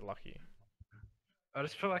well if you're lucky. I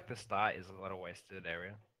just feel like the start is a lot of wasted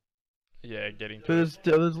area. Yeah, getting But to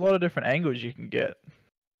there's a lot of different angles you can get.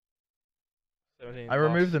 17 I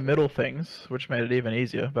removed the last- middle things, which made it even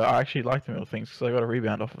easier. But I actually like the middle things because I got a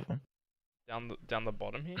rebound off of them. down the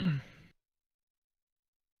bottom here.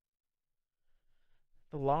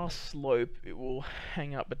 The last slope, it will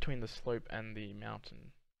hang up between the slope and the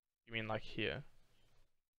mountain. You mean like here?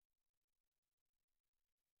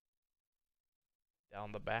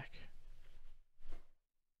 Down the back?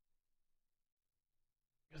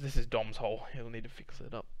 Because this is Dom's hole, he'll need to fix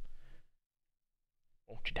it up.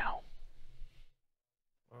 Won't you down?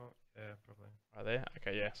 Well, yeah, probably. Right there?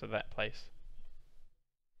 Okay, yeah, so that place.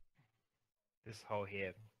 This hole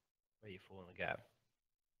here, where you fall in the gap.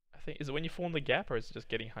 I think, is it when you fall in the gap or is it just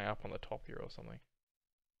getting hung up on the top here or something?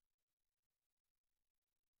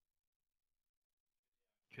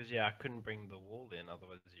 Because, yeah, I couldn't bring the wall in,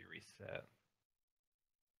 otherwise you reset.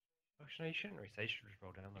 Actually, no, you shouldn't reset, you should just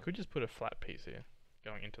roll down. You could just put a flat piece here,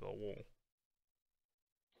 going into the wall.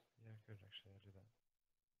 Yeah, I could actually do that.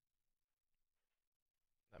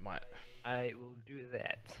 That I will do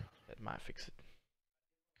that. might fix it.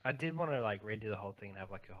 I did want to like redo the whole thing and have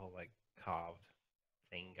like a whole like carved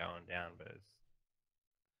thing going down, but it's,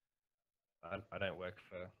 I don't work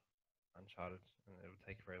for Uncharted, and it would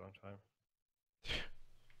take a very long time.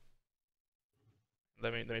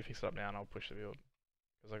 Let me fix it up now and I'll push the build.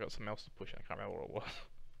 Because I got something else to push and I can't remember what it was.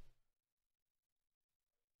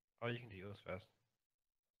 Oh, you can do yours first.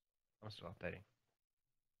 I'm still updating.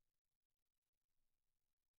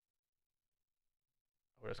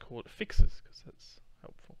 Or just call it fixes, because that's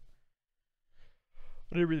helpful.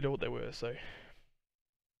 I didn't really know what they were, so.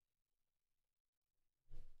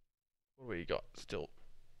 What do we got still?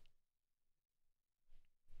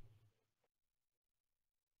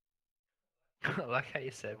 I like how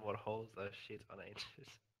you said what holes are shit on ancient.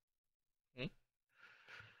 Hmm?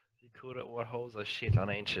 You called it what holes are shit on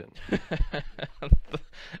ancient.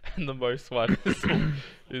 And the most one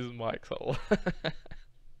is Mike's hole.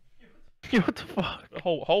 What the fuck? The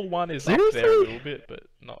hole 1 is up there a Seriously? little bit, but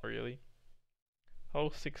not really.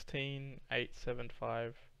 Hole 16, 8, 7,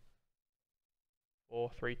 5,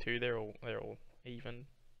 4, 3, 2, they're all even.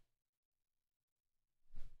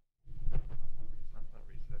 That's not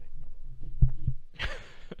resetting.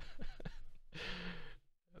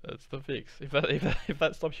 That's the fix. If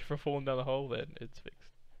that stops you from falling down the hole, then it's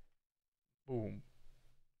fixed. Boom.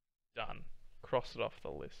 Done. Cross it off the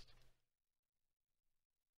list.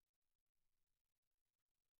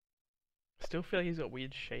 I still feel like he's got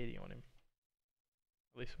weird shading on him.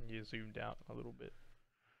 At least when you zoomed out a little bit.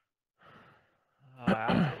 I thought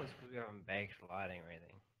it was because we haven't baked lighting or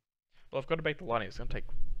anything. Well, I've got to bake the lighting. It's gonna take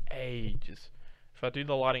ages. If I do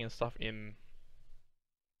the lighting and stuff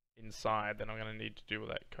inside, then I'm gonna need to do all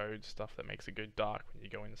that code stuff that makes it go dark when you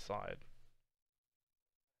go inside.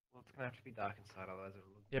 Well, it's gonna have to be dark inside, otherwise it'll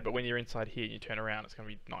look. Yeah, but when you're inside here and you turn around, it's gonna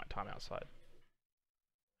be nighttime outside.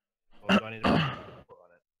 Well, do I need to put on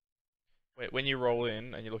it? When you roll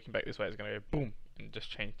in and you're looking back this way, it's gonna go boom and just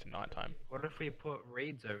change to nighttime. What if we put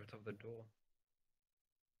reeds over top of the door?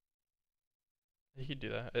 You could do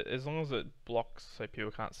that as long as it blocks so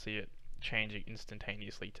people can't see it changing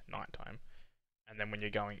instantaneously to nighttime, and then when you're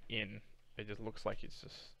going in, it just looks like it's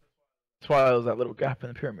just That's why there was that little gap in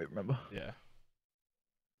the pyramid, remember? yeah.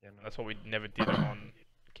 Yeah, no. That's what we never did on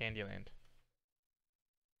Candyland.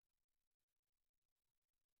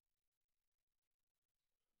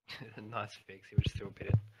 Nice fix. He would just throw a bit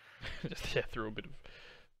in. Just threw a bit of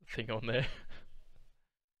thing on there.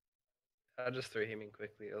 I just threw him in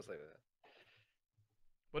quickly. I was like,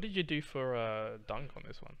 What did you do for dunk on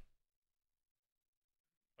this one?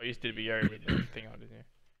 Oh, you just did a video with the thing on, didn't you?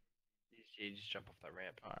 you just jump off that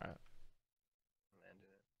ramp Alright, and land in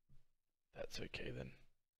it. that's okay then.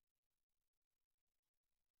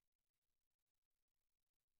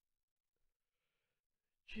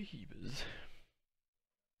 Jeebus.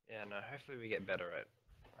 Yeah, no. Hopefully we get better at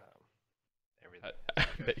everything.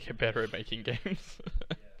 Get better at making games.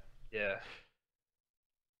 Yeah.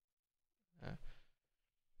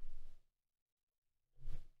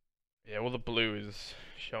 Yeah, well the blue is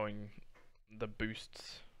showing the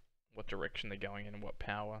boosts, what direction they're going in and what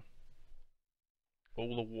power.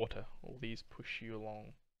 All the water, all these push you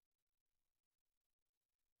along.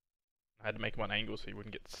 I had to make them on angle so you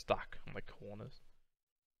wouldn't get stuck on the corners.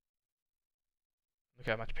 Look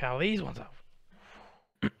how much power these ones have.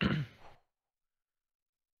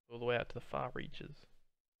 All the way out to the far reaches.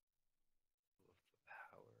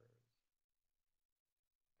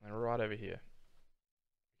 And right over here,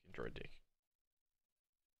 you can draw a dick.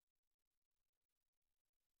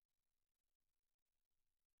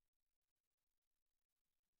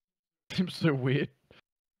 Seems so weird.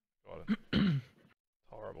 Got it. It's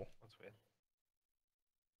horrible. That's weird.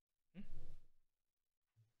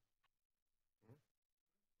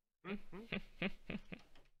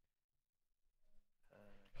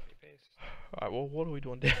 Copy paste. Alright, well, what are we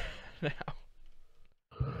doing now? I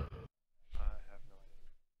have no idea.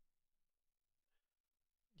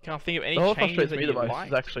 You can't think of any The what changes frustrates that me you the most liked?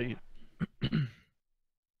 is actually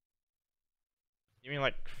You mean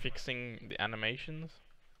like fixing the animations?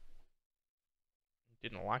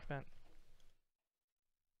 Didn't like that?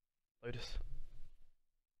 Lotus.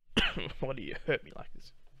 Why do you hurt me like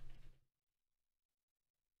this?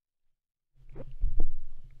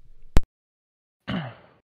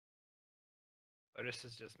 Otis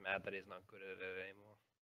is just mad that he's not good at it anymore.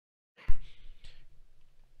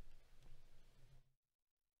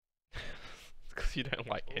 Because you don't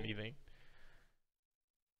like Ooh. anything.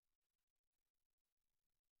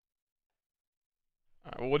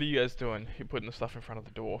 Alright, well, what are you guys doing? You're putting the stuff in front of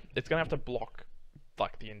the door. It's gonna have to block,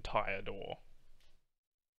 like, the entire door.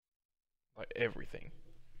 Like, everything.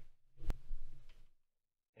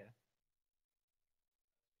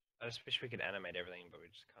 I just wish we could animate everything, but we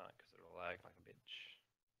just can't because it'll lag like a bitch.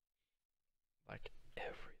 Like,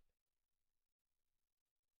 everything.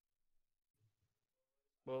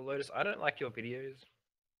 Well, Lotus, I don't like your videos.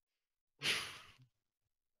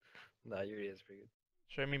 Nah, your video's pretty good.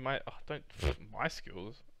 Show me my, my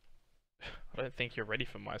skills. I don't think you're ready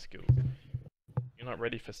for my skills. You're not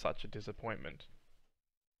ready for such a disappointment.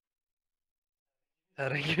 I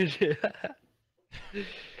don't give a shit.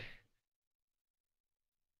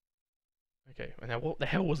 Okay, now what the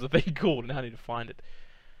hell was the thing called? Now I need to find it.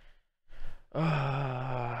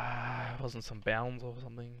 Wasn't some bounds or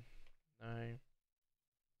something? No.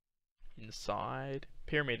 Inside?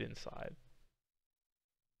 Pyramid inside.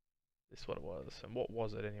 This is what it was. And what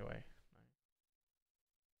was it anyway?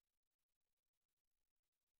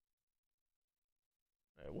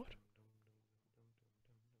 What?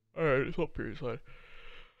 Alright, it's not pyramid inside.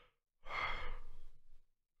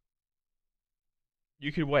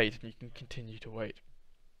 You could wait, and you can continue to wait.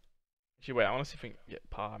 Actually, wait, I want to see if we can get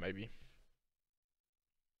par, maybe.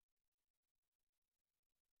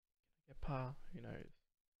 Get par, who knows?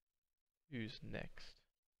 Who's next?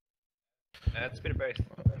 It's a bit of both.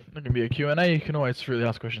 There can be a Q&A, you can always really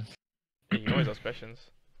ask questions. Yeah, you can always ask questions.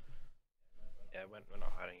 Yeah, we're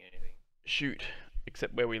not hiding anything. Shoot,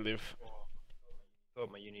 except where we live.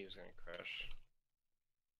 Thought my uni was gonna crash.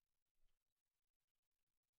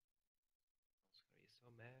 I was gonna be so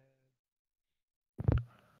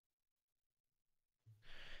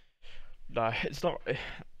mad. No, it's not.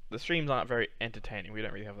 The streams aren't very entertaining. We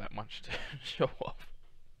don't really have that much to show off.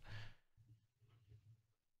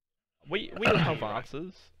 We have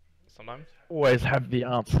answers sometimes. Always have the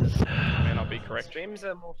answers. May not be correct. Streams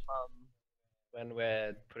are more fun when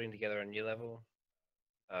we're putting together a new level.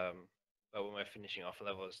 But when we're finishing off a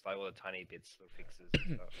level, it's like all the tiny bits, little fixes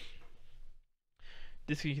and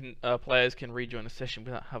stuff. Players can rejoin a session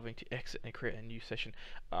without having to exit and create a new session.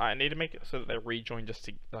 I need to make it so that they rejoin just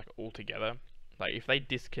to, like, all together. Like, if they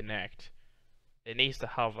disconnect, it needs to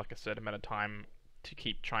have like a certain amount of time to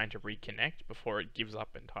keep trying to reconnect before it gives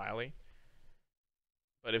up entirely.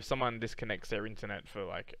 But if someone disconnects their internet for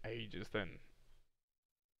like ages, then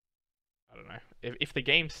I don't know. If the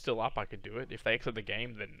game's still up, I could do it. If they exit the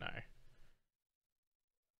game, then no.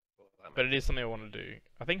 But it is something I want to do.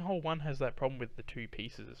 I think Hole 1 has that problem with the two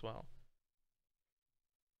pieces as well.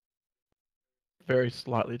 Very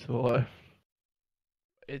slightly to the left.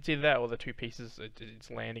 It's either that or the two pieces. It's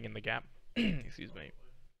landing in the gap. Excuse me.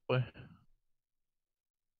 Boy.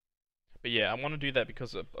 But yeah, I want to do that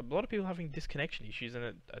because a lot of people are having disconnection issues,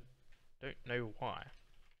 and I don't know why.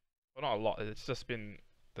 Well, not a lot. It's just been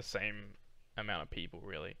the same amount of people,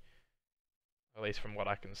 really. At least from what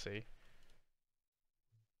I can see.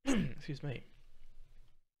 Excuse me.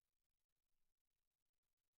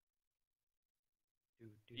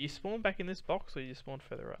 Do you spawn back in this box, or you spawn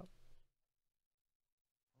further up?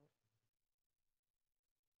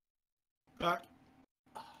 Back.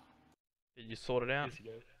 Did you sort it out? Yes, you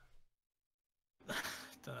go.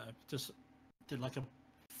 Don't know. Just did like a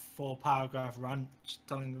 4-paragraph rant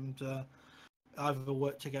telling them to either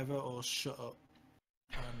work together or shut up.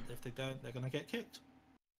 And if they don't, they're gonna get kicked.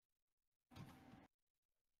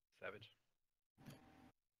 Savage.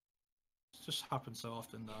 It's just happened so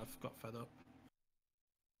often that I've got fed up.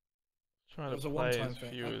 Trying It to was a play one-time as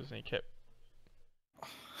thing. viewers, and he kept. Oh.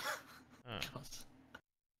 God.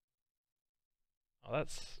 Oh,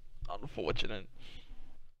 that's unfortunate.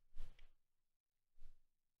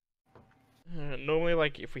 Normally,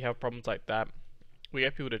 like, if we have problems like that, we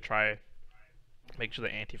get people to try make sure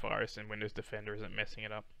the antivirus in Windows Defender isn't messing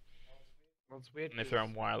it up. Well, it's weird. And if they're 'cause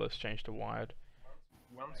on wireless, change to wired.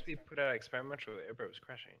 once we put out experimental, everybody was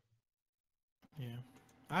crashing. Yeah.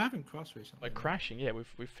 I haven't crossed recently. Like no. crashing, yeah,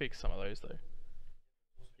 we've fixed some of those though.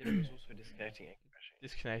 Yeah, but it was also disconnecting and crashing.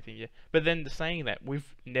 Disconnecting, yeah. But then saying that,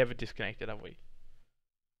 we've never disconnected, have we?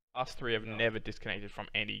 Us three have No. never disconnected from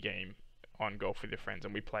any game on Golf with Your Friends,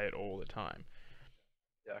 and we play it all the time.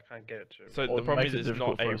 Yeah, I can't get it to. So Well, the it problem makes is it it's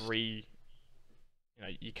not difficult a for us. you know,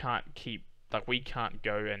 you can't keep, like, we can't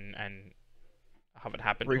go and have it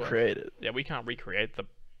happen to us. Recreate it. Yeah, we can't recreate the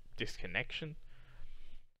disconnection.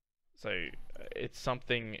 So it's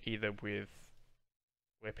something either with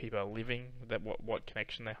where people are living, that what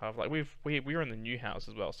connection they have. Like we're in the new house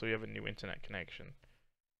as well, so we have a new internet connection.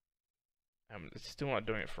 It's still not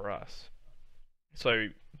doing it for us. So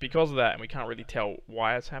because of that, and we can't really tell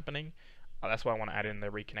why it's happening, that's why I want to add in the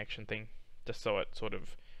reconnection thing, just so it sort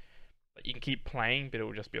of, like, you can keep playing, but it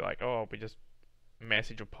will just be like, oh, we just a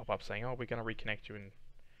message will pop up saying, oh, we're gonna reconnect you in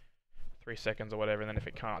 3 seconds or whatever, and then if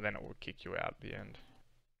it can't, then it will kick you out at the end.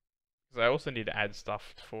 Because I also need to add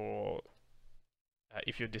stuff for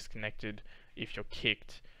if you're disconnected, if you're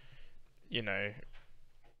kicked, you know,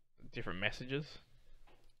 different messages.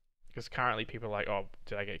 Because currently people are like, oh,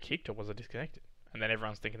 did I get kicked or was I disconnected? And then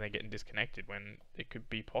everyone's thinking they're getting disconnected when it could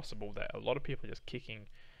be possible that a lot of people are just kicking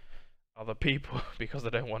other people because they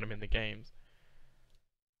don't want them in the games.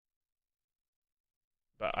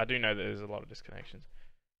 But I do know that there's a lot of disconnections.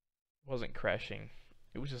 It wasn't crashing,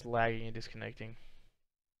 it was just lagging and disconnecting.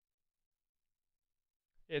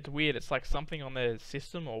 Yeah, it's weird, it's like something on their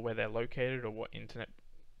system or where they're located or what internet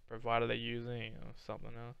provider they're using or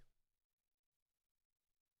something else.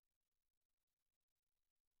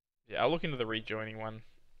 Yeah, I'll look into the rejoining one.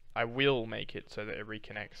 I will make it so that it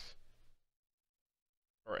reconnects.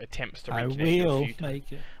 Or attempts to I reconnect you a will few times.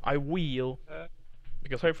 make it. I will.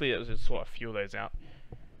 Because hopefully it will just sort of fuel those out.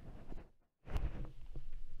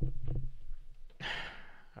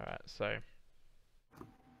 Alright, so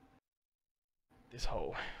this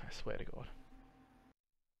hole, I swear to God.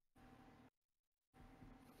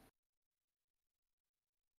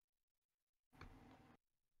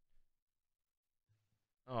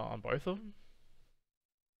 Oh, on both of them?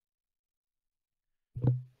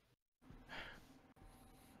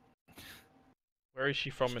 Where is she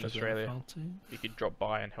from in Australia? You could drop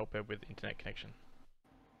by and help her with internet connection.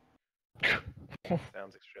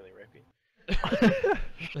 Sounds extremely rapey.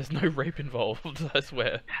 There's no rape involved, I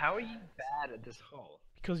swear. How are you bad at this hole?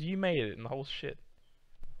 Because you made it and the whole shit.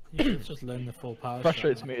 You should just learn the full power.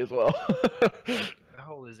 Frustrates me as well. The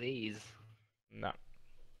hole is ease. No.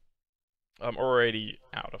 I'm already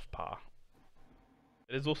out of par.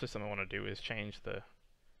 There's also something I want to do is change the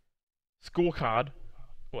scorecard.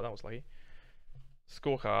 Oh, that was lucky.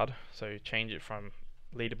 Scorecard. So change it from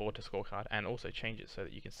leaderboard to scorecard, and also change it so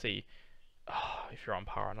that you can see if you're on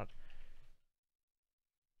par or not.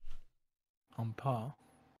 On par?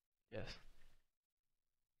 Yes.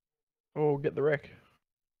 Oh, get the wreck.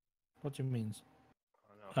 What do you mean?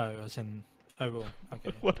 Oh no. Oh, as in overall.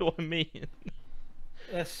 Okay. What do I mean?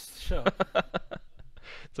 Yes, sure.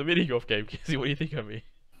 It's a mini golf game, Kizzy. What do you think of me?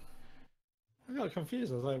 I got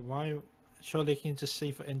confused. I was like, why? Surely you can just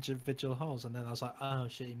see for individual holes, and then I was like, oh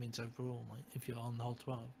shit, he means overall. Like, if you're on hole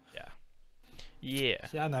 12. Yeah.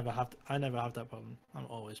 See, I never have that problem. I'm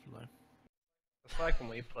always below. It's like when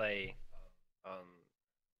we play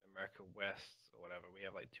America West or whatever, we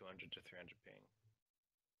have like 200 to 300 ping.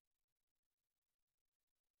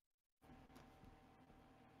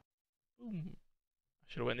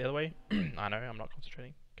 Should have went the other way. I know, I'm not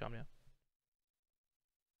concentrating. Calm down.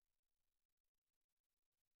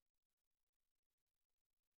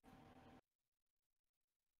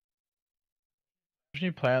 Imagine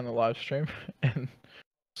you play on the live stream and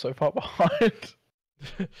so far behind.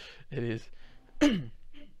 It is. Right,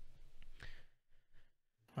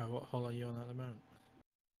 what hole are you on at the moment?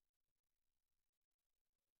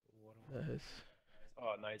 There's...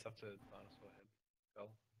 Oh no, he's up to dinosaur head. Skull.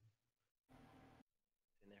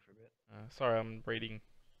 In there for a bit. sorry, I'm reading.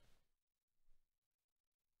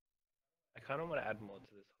 I kind of want to add more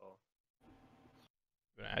to this hole.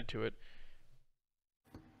 I'm gonna add to it.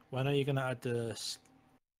 When are you going to add the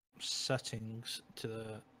settings to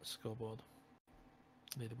the scoreboard?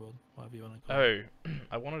 Leaderboard, whatever you want to call it. Oh,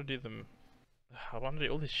 I want to do them. I want to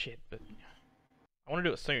do all this shit, but I want to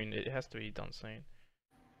do it soon. It has to be done soon.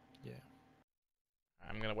 Yeah.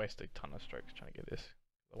 I'm gonna waste a ton of strokes trying to get this.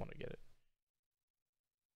 I want to get it.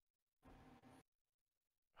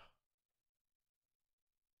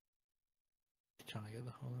 Trying to get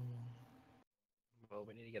the hole in one. Well,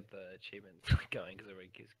 we need to get the achievements going because everybody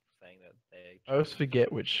keeps saying that they. I always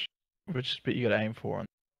forget which bit you gotta aim for. On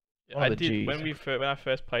one I of the did Gs. when I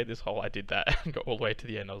first played this hole. I did that and got all the way to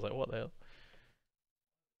the end. I was like, what the hell?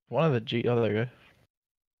 One of the G. Oh, there you go.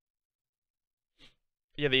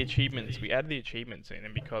 Yeah, the achievements. We add the achievements in,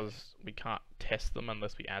 and because we can't test them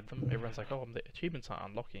unless we add them, everyone's like, "Oh, the achievements aren't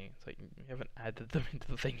unlocking." It's like you haven't added them into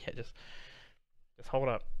the thing yet. Just hold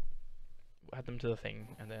up, add them to the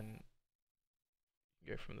thing, and then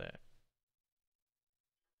go from there.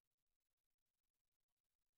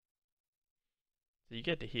 So you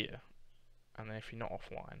get to here, and then if you're not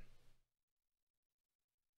offline,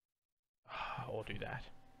 or do that.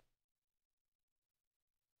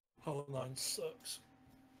 Hole 9 sucks.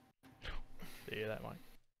 Do you hear that, Mike?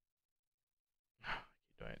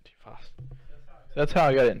 You're doing it too fast. That's how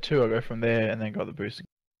I got it in 2. I go from there and then got the boost.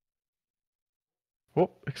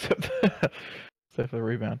 Whoop! Except for the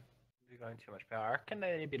rebound. You're going too much power. I reckon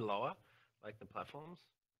they need to be lower, like the platforms.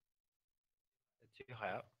 They're too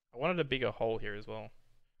high up. I wanted a bigger hole here as well.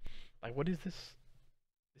 Like, what is this?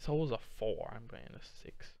 This hole is a 4. I'm going to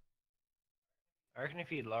 6. I reckon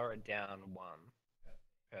if you lower it down 1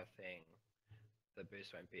 per thing, the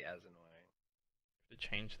boost won't be as annoying. To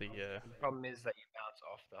change the. The problem is that you bounce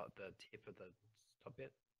off the tip of the top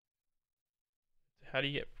bit. How do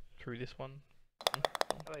you get through this one?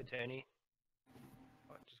 Hello, Tony.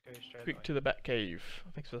 Oh, just go straight. Quick to the back cave.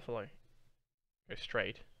 Thanks for the follow. Go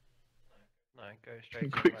straight. No, go straight.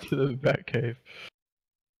 Quick to the back cave.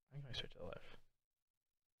 I'm going straight to the left.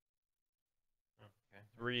 Oh, okay.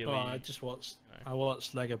 Really. Oh, I just watched. No. I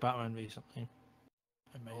watched Lego Batman recently.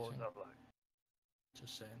 What was Amazing. that like?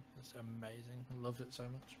 Just saying, it's amazing. I loved it so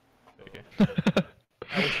much. Okay.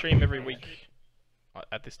 I will stream every week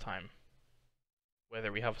at this time, whether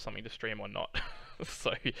we have something to stream or not.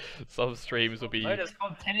 So some streams will be. Oh, just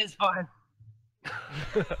content is fine.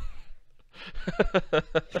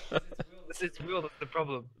 It's real. That's the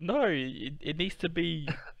problem. No, it needs to be.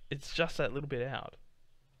 It's just that little bit out.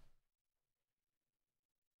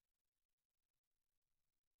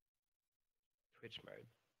 Twitch mode.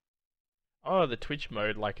 Oh, the Twitch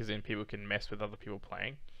mode, like, as in people can mess with other people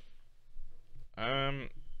playing.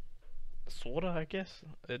 Sorta, I guess.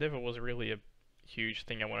 It never was really a huge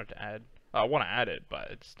thing I wanted to add. I want to add it, but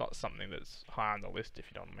it's not something that's high on the list, if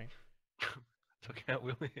you know what I mean. Talking about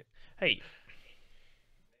Willie. Hey,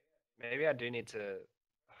 Maybe I do need to.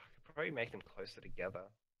 I could probably make them closer together.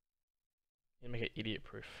 you make it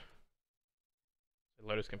idiot-proof. So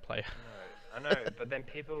Lotus can play. I know, but then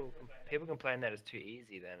people complain that it's too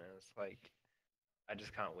easy. Then and it's like, I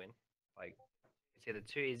just can't win. Like, it's either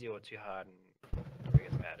too easy or too hard, and everybody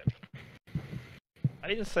gets mad at me. I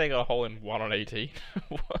didn't say I got a hole in 1 on 18.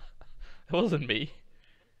 What? It wasn't me.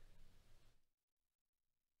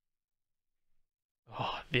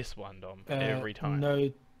 Oh, this one, Dom. Every time.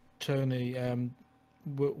 No, Tony.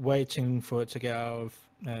 Waiting for it to get out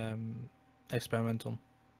of experimental.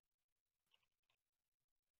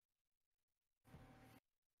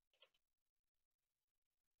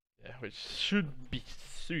 Yeah, which should be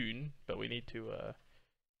soon, but we need to,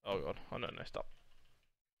 oh god, oh no, stop.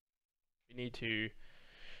 We need to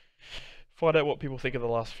find out what people think of the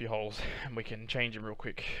last few holes, and we can change them real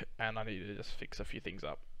quick, and I need to just fix a few things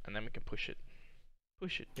up, and then we can push it.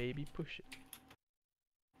 Push it, baby, push it.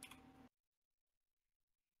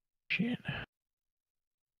 Shit.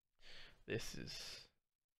 This is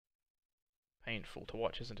painful to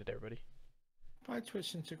watch, isn't it, everybody? By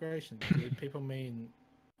Twitch integration, do people mean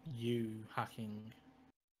you hacking?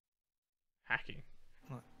 Hacking.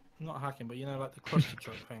 Not hacking, but you know, like the cluster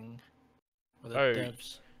truck thing. Or the Oh.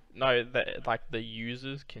 devs? No, like the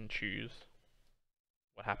users can choose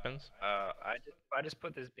what happens. I just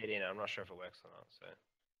put this bit in. I'm not sure if it works or not. So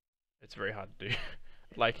It's very hard to do.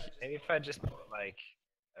 Like, maybe if I just put like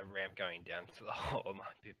a ramp going down to the hole, it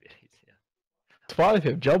might be a bit easier. It's fine if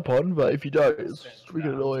you have jump on, but if you don't, it's freaking I'm just gonna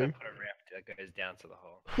annoying. put a ramp that goes down to the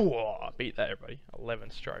hole. whoa, beat that, everybody. 11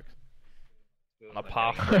 strokes. Feels On a like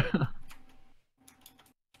par. getting-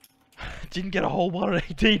 Didn't get a whole 1 at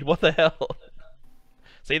 18. What the hell?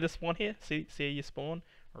 See the spawn here? See your spawn?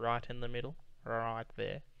 Right in the middle. Right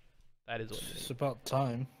there. That is what you It's need. about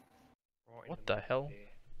time. right in What the the hell? there.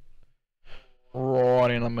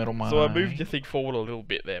 Right in the middle, man. So I moved your thing forward a little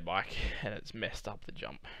bit there, Mike, and it's messed up the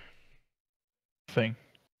jump. thing.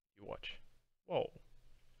 You watch. Whoa.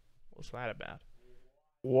 What's that about?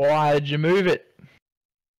 Why did you move it?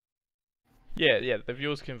 Yeah, the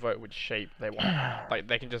viewers can vote which shape they want. Like,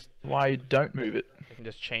 they can just Why you don't move it?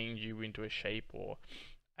 change you into a shape or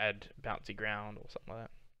add bouncy ground or something like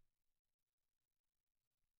that.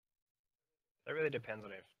 That really depends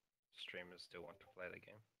on if streamers still want to play the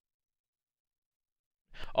game.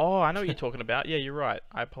 Oh, I know what you're talking about. Yeah, you're right.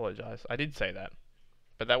 I apologize. I did say that.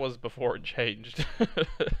 But that was before it changed.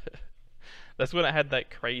 That's when it had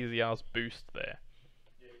that crazy ass boost there.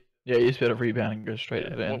 Yeah, you just better rebound and go straight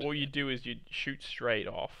to the What, end. what you do is you'd shoot straight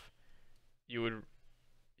off.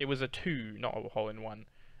 It was a 2, not a hole in 1.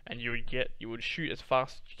 And you would shoot as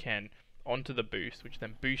fast as you can onto the boost, which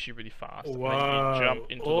then boosts you really fast. And then you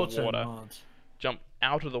jump into the water. mod. Jump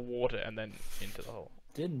out of the water and then into the hole.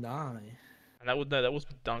 Didn't I? And that was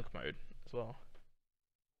dunk mode as well.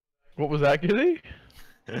 What was that, Gizzy?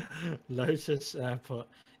 Lotus Airport.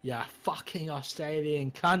 Yeah, fucking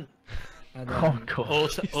Australian cunt. And then Oh, God.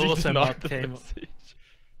 Also, He also denied mod the came. message.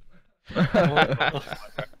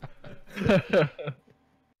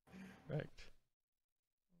 Correct.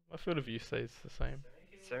 My field of view stays the same.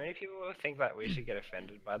 So many people think that we should get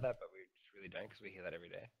offended by that, but we just really don't because we hear that every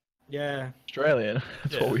day. Yeah. Australian.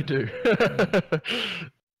 That's Yeah. what we do.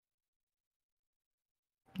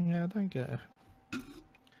 Yeah, I don't get it.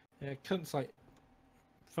 Yeah, cunt's like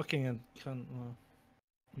fucking and cunt. Well,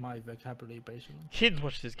 my vocabulary basically. Kids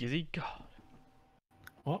watch this, Gizzy. God.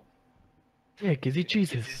 What? Yeah, Gizzy,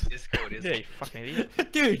 Jesus. It's Discord, Yeah, you fucking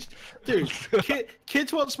idiot. dude,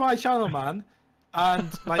 kids watch my channel, man, and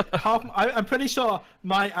like I'm pretty sure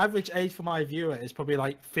my average age for my viewer is probably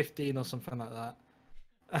like 15 or something like that.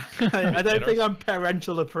 I don't think I'm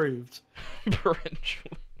parental approved.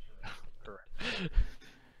 Parental. Correct.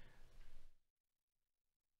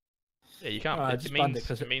 Yeah, you can't. I it just banned means it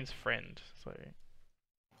 'cause it it- means friend. So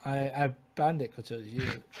I banned it because it was you,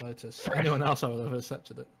 Lotus. Anyone else I would have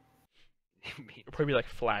accepted it. Me it'll probably be like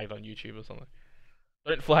flagged on YouTube or something.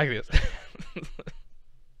 Don't flag this.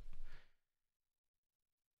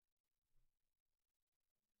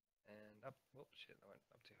 and up. Oh shit! That went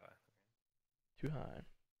up too high. Too high.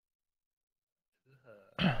 Too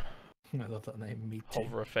high. I love that name. Me too.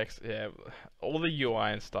 Hover effects. Yeah, all the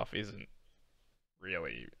UI and stuff isn't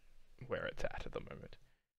really where it's at the moment.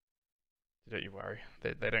 Don't you worry.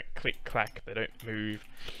 They don't click clack. They don't move.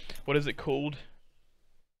 What is it called?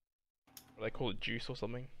 What do they call it? Juice or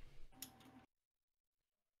something?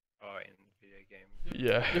 Oh, in video game.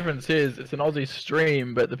 Yeah. The difference is it's an Aussie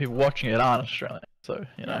stream, but the people watching it aren't Australian. So,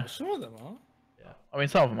 you know. Yeah, some of them are. I mean,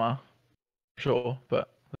 some of them are. Sure, but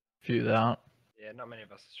a few that aren't. Yeah, not many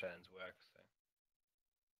of us Australians work, so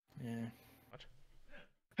Yeah,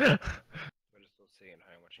 we're just all sitting at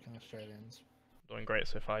home watching. fucking Australians. Doing great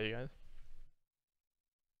so far, you guys.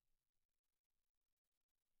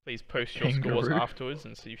 Please post your scores Kangaroo. afterwards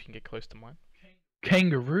and see if you can get close to mine.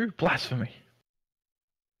 Kangaroo? Blasphemy.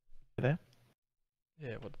 Yeah,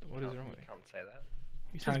 what is wrong with you? Can't say that.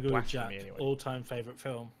 Who says Kangaroo blasphemy Jack, anyway? all-time favorite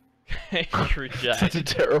film. Kangaroo Jack. Such a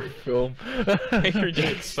terrible film. Kangaroo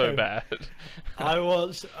Jack's so So- bad. I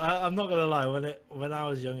watched. I'm not gonna lie. When I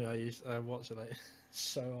was younger, I watched it like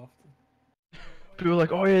so often. People are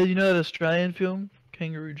like, oh yeah, you know that Australian film,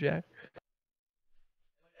 Kangaroo Jack?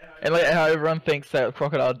 And like how everyone thinks that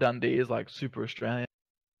Crocodile Dundee is like super Australian.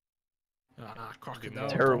 Crocodile.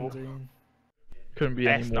 Terrible. Dundee. Couldn't be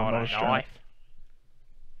any That's more not a Australian. knife.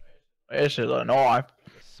 It's just a knife.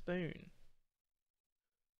 A spoon.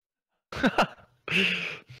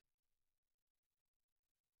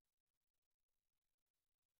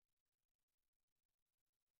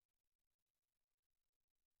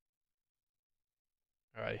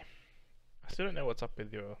 Alrighty. I still don't know what's up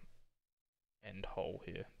with your end hole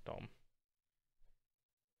here, Dom.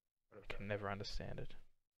 I can never understand it.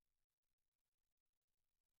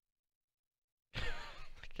 I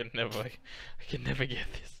can never get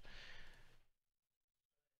this.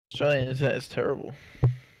 Australian internet is terrible.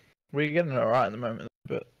 We're getting alright at the moment,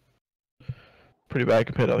 but pretty bad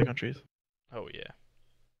compared to other countries. Oh yeah.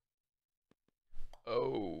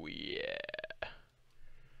 Oh yeah.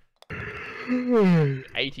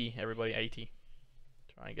 80, everybody, 80.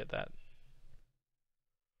 Try and get that.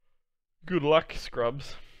 Good luck,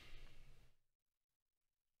 scrubs.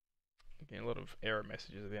 Getting a lot of error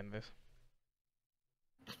messages at the end of this.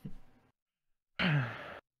 Something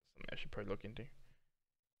I should probably look into.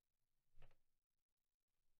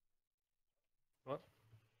 What?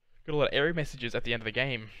 Got a lot of error messages at the end of the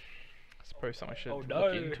game. I suppose something I should Oh, look no.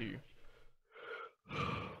 into.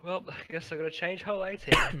 Well, I guess I gotta change whole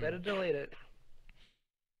 18. Better delete it.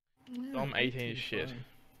 Dom 18 is shit.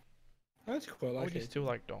 That's quite Why like would you it. still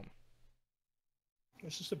like Dom?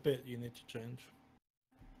 It's just a bit you need to change.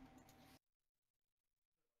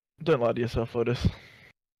 Don't lie to yourself, Lotus.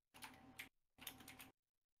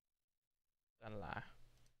 Don't lie.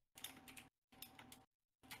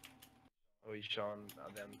 Oh, he's showing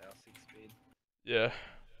them our 6-speed. Yeah.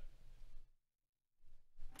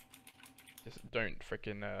 Just don't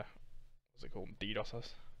frickin' what's it called? DDoS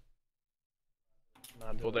us.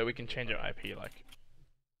 Nah, do Although it. we can change our IP like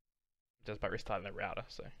just by restarting the router,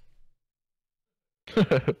 so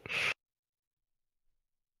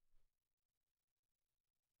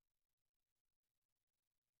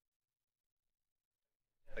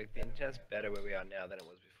Like, the internet's better where we are now than it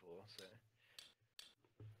was before, so.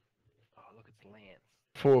 Oh, look, it's Lance.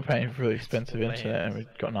 Before we're paying for really expensive Lance. internet and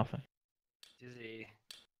we've got nothing. Dizzy,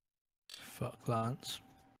 Fuck Lance.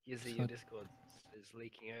 Dizzy, your Discord is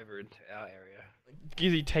leaking over into our area.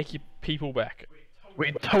 Gizzy, take your people back.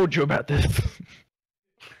 We told you about this.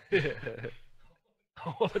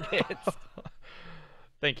 Oh, Lance.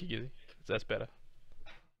 Thank you, Gizzy. That's better.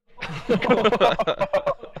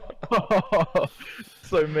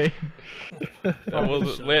 So mean. I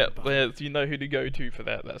wasn't Shut up, Lance, you know who to go to for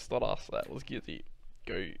that. That's not us, that was Gizzy.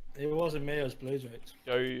 Go wasn't me, it was Blues Rates.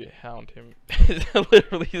 go hound him. It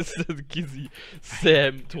literally says Gizzy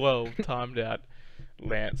Sam 12 timed out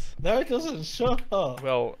Lance. No, it doesn't. Shut up.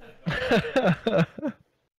 Well I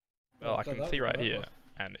Oh, can that- see right that here was-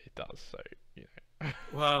 and it does, so you know.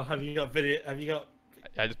 Well, have you got video? Have you got?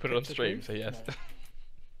 I just put it on picture stream, proof? so yes.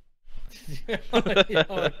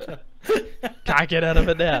 No. Can't get out of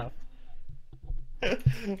it now.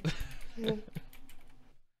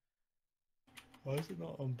 Why is it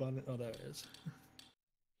not unbanned? Oh, there it is.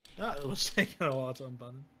 That was taking a while to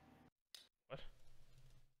unban.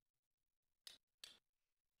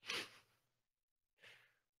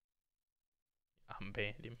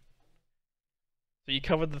 Unbanned him. So you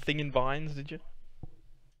covered the thing in Vines, did you?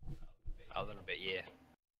 A little bit, yeah.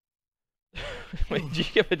 Wait, did you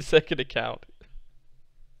get a second account?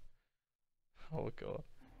 Oh god.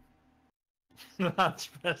 That's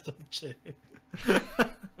best of two.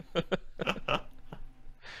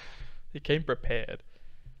 He came prepared.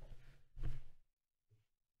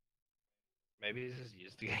 Maybe he's just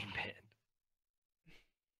used to getting banned.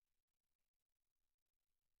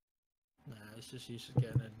 Nah, it's just used to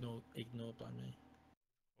getting ignored by me.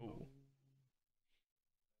 Ooh.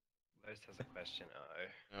 Lost has a question.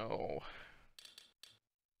 Oh. Oh.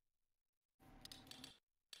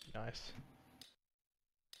 Nice.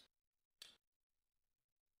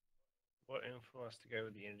 What influence to go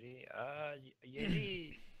with Unity?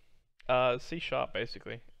 Unity. C#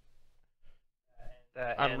 basically.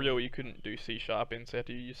 That Unreal, you couldn't do C# in, so you had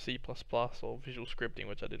to use C++ or visual scripting,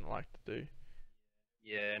 which I didn't like to do.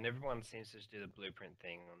 Yeah, and everyone seems to just do the blueprint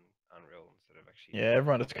thing on Unreal instead of actually. Yeah,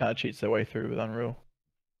 everyone just kind of cheats their way through with Unreal.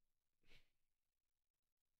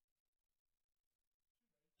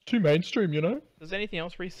 Too mainstream, you know? Does anything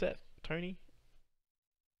else reset, Tony?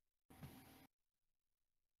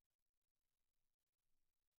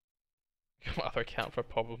 Other account for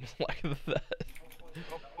problems like that.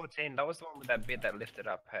 Oh, 14. That was the one with that bit that lifted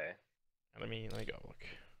up. Hey. Let me go look.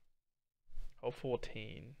 Oh,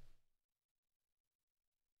 14.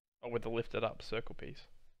 Oh, with the lifted up circle piece.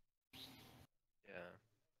 Yeah.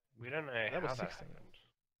 We don't know That how was that 16. happened.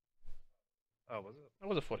 Oh, was it? That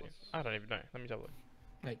was a 14. I don't even know. Let me have a look.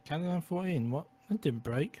 Wait, Canada 14, what? It didn't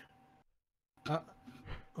break.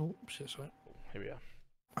 Oh, shit, sorry. Oh, here we are.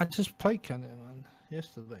 I just played Canada, man,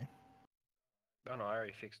 yesterday. Oh no, I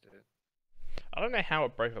already fixed it. I don't know how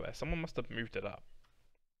it broke like that. Someone must have moved it up.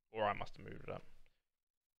 Or I must have moved it up.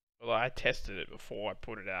 Well, I tested it before I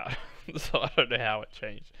put it out. So I don't know how it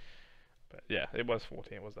changed. But yeah, it was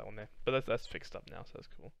 14. It was that one there. But that's fixed up now, so that's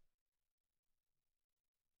cool.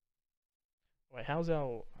 Wait, how's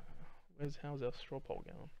our straw poll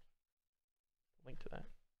going? Link to that.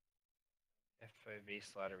 FOV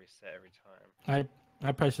slider reset every time.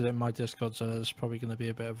 I posted it in my Discord, so there's probably going to be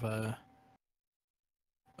a bit of a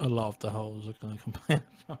lot of the holes are going to complain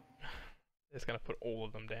about. It's gonna put all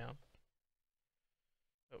of them down.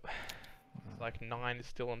 Oh, it's like 9 is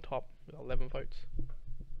still on top with 11 votes.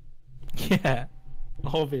 Yeah,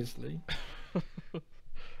 obviously.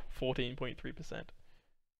 14.3%. Sure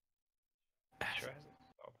hasn't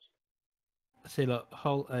stopped. See, look,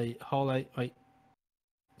 hole 8, wait.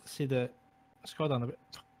 See the, scroll down a bit.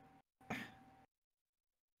 I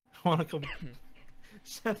want to come,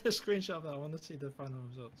 send a screenshot of that, I want to see the final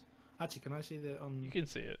results. Actually, can I see the, You can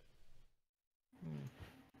see it.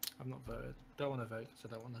 I'm not voted. Don't want to vote, because I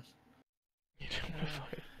don't want this. You don't want to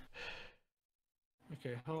vote.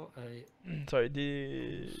 Okay, hole 8. Sorry,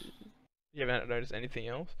 you haven't noticed anything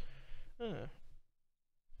else?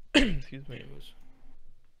 Excuse me. Viewers.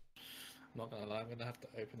 I'm not gonna lie, I'm gonna have to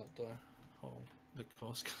open up the whole the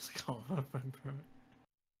course because I can't remember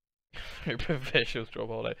it. Professionals drop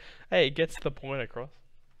all day. Hey, it gets the point across.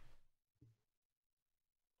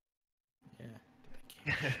 Yeah.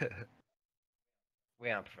 We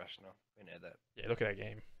aren't professional. We know that. Yeah, look at that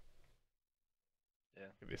game. Yeah.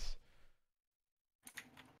 Look at this.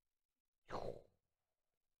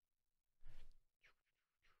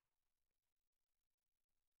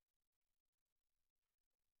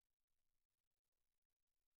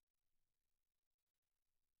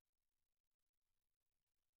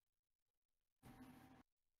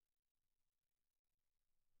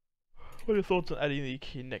 What are your thoughts on adding the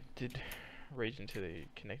connected region to the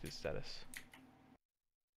connected status?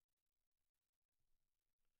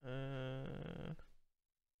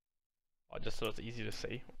 Just so it's easy to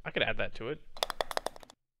see. I could add that to it.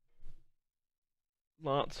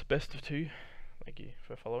 Lance, best of 2. Thank you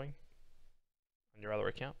for following on your other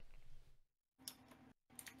account.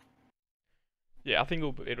 Yeah, I think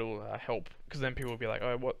it'll help because then people will be like,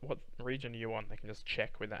 oh, what region do you want? They can just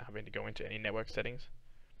check without having to go into any network settings.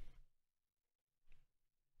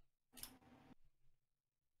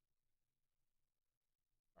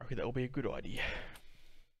 Okay, that will be a good idea.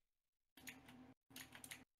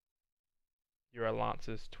 You're a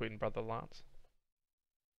Lance's twin brother, Lance.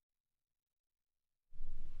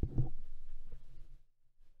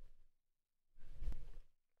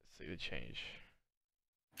 Let's see the change.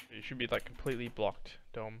 You should be like completely blocked,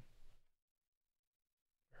 Dom.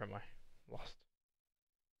 Where am I? Lost.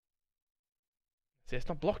 See, it's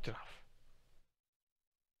not blocked enough.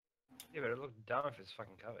 Yeah, but it looked dumb if it's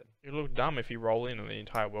fucking covered. It look dumb if you roll in and the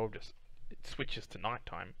entire world just it switches to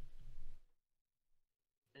nighttime.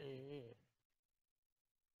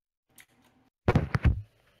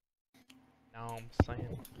 Now I'm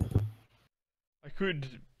saying I could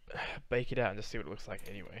bake it out and just see what it looks like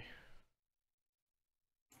anyway.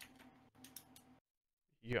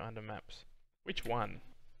 You go under maps. Which one?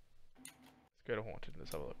 Let's go to Haunted.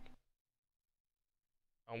 Let's have a look.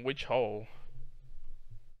 On which hole?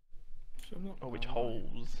 So I'm not Or which gonna lie.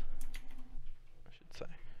 holes? I should say.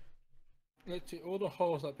 Literally, all the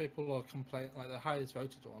holes that people are complaining, like the highest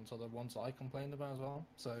voted ones, are the ones that I complained about as well.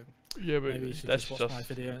 So Yeah, but maybe you should that's just watch my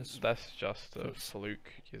videos. that's just a Oops. fluke,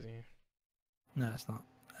 Kizzy. No, it's not.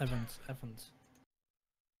 Evans.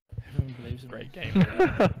 Everyone believes in Great me. game.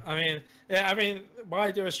 I mean, yeah. I mean,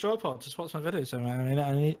 why do a straw pot? Just watch my videos. I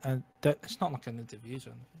mean, it's not like an interview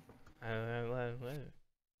or anything.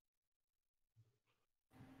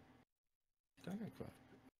 Don't go quick.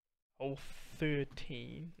 Hole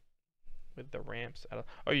 13 with the ramps out of.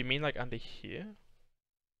 Oh, you mean like under here?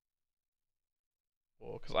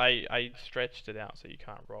 Or because I stretched it out so you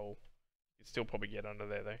can't roll. You can still probably get under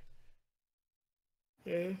there though.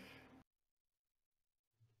 Yeah.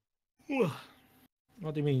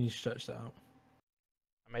 What do you mean you stretched that out?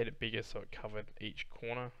 I made it bigger so it covered each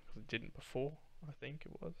corner because it didn't before. I think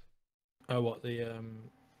it was. Oh, what the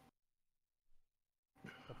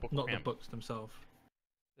book not ramp. the books themselves.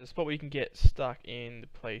 There's a spot where you can get stuck in the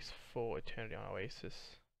place for Eternity on Oasis.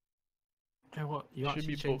 Yeah, what you There should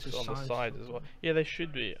actually be changed books on the size sides of as well. them? Yeah, they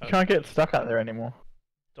should be. You can't get stuck out there anymore.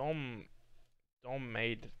 Dom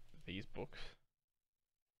made these books,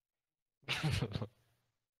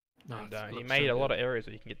 No, and it he looks made so a lot good. of areas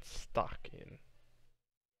where you can get stuck in.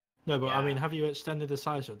 No, but I Yeah. mean, have you extended the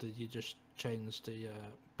size, or did you just change the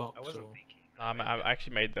box? I wasn't Or... thinking. I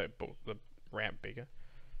actually made the ramp bigger.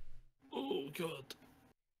 Oh god.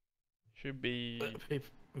 Should be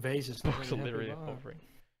Vases. books are literally hovering.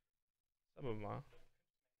 Some of them are.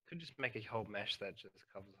 Could just make a whole mesh that just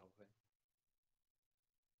covers the whole thing.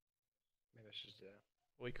 Maybe I should just do that.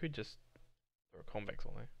 Well, we could just throw a convex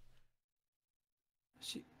on there.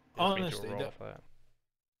 See, Just means honestly, you'll roll the, off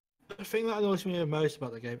that. The thing that annoys me the most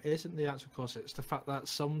about the game isn't the actual course, it's the fact that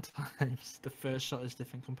sometimes the first shot is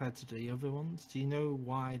different compared to the other ones. Do you know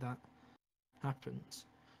why that happens?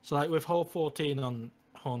 So, like with hole 14 on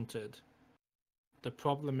Haunted, the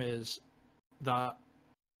problem is that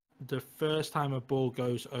the first time a ball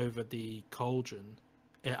goes over the cauldron,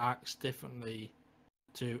 it acts differently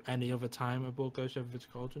to any other time a ball goes over the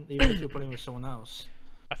cauldron, even if you're playing with someone else.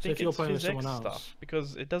 I So think if you're it's playing with physics someone stuff else,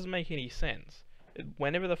 because it doesn't make any sense.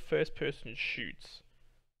 Whenever the first person shoots,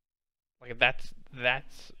 like that's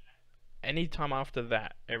any time after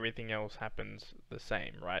that, everything else happens the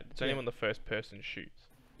same, right? It's only Yeah. when the first person shoots.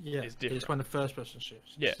 yeah, It's different. it's when the first person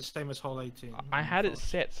shoots. Yeah. It's the same as hole 18. I in had it Forest.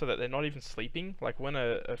 set so that they're not even sleeping. Like when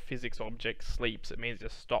a physics object sleeps, it means it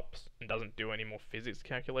just stops and doesn't do any more physics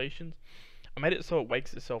calculations. I made it so it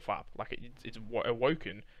wakes itself up, like it's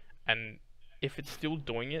awoken, and if it's still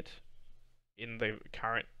doing it in the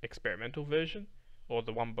current experimental version or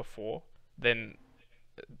the one before, then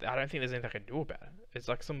I don't think there's anything I can do about it. It's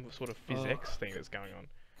like some sort of physics thing that's going on.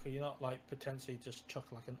 Could you not like potentially just chuck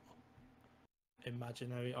like an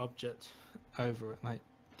imaginary object over it, like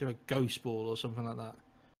do a ghost ball or something like that?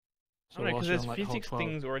 I don't know, because whilst you're there's on, like, hole physics 12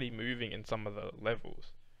 things already moving in some of the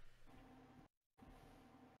levels.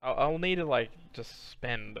 I'll need to like just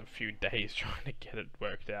spend a few days trying to get it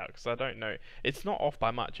worked out because I don't know. It's not off by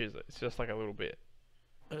much, is it? It's just like a little bit.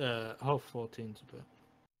 hole 14's a bit.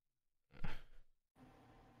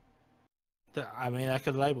 I mean, I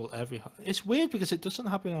could label every hole. It's weird because it doesn't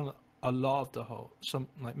happen on a lot of the holes. Some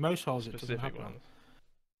like most holes it doesn't Specific happen on, ones.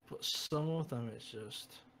 but some of them it's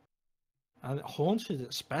just. And Haunted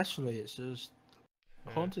especially, it's just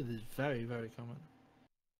Yeah. Haunted is very very common.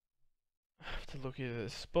 I have to look at the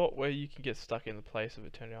spot where you can get stuck in the place of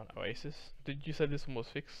Eternity on Oasis. Did you say this one was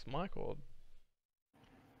fixed, Mike, or?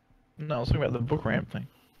 No, I was talking about the book ramp thing.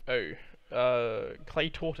 Oh, Clay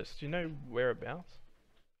Tortoise. Do you know whereabouts?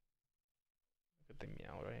 Good thing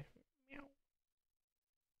meow, right? Meow.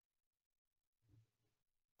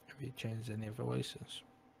 Have you changed any of Oasis?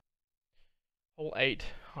 Hole 8,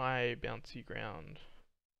 high bouncy ground.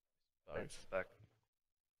 Oh, It's back.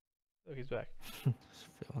 look, he's back. Just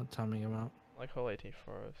feel like timing him out. Like hole 18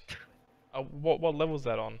 forest. What level's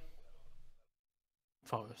that on?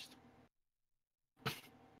 Forest.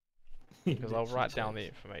 Because I'll Literally write down the says.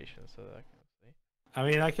 information so that I can see. I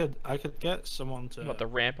mean, I could get someone to. What, the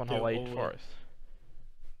ramp on do hole 8 all the- forest?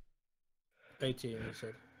 18, he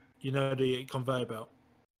said. You know the conveyor belt.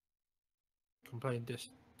 Complained this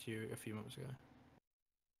to you a few months ago.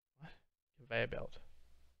 Conveyor belt.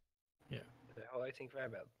 The whole 18 conveyor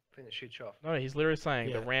belt. Thing that shoots you off. No, he's literally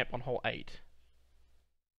saying the Yeah. ramp on hole 8.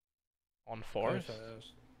 On forest? Okay,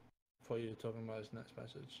 I thought you were talking about his next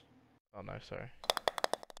message. Oh no, sorry.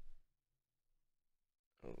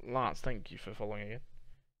 Lance, thank you for following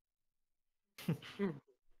again.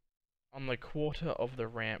 On the quarter of the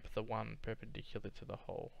ramp, the one perpendicular to the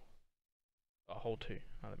hole. Hole 2.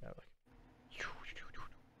 Oh, the like.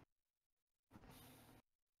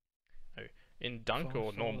 Oh, in dunk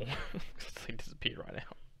or normal? Because they disappeared right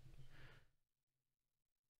now.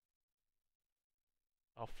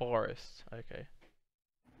 Oh, forest. Okay.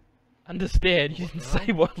 Understand, you What didn't the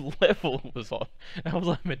say what level it was on. How was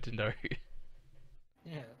I meant to know?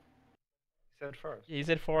 Yeah. He said forest. Yeah, you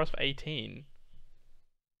said forest for 18.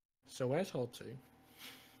 So where's hole 2?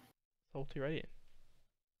 Hole 2 radiant.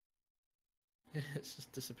 Yeah, it's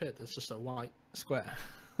just disappeared. It's just a white square.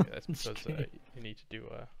 Yeah, that's Just because kidding. you need to do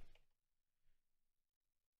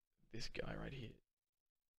this guy right here.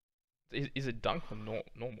 Is it dunk or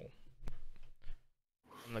normal?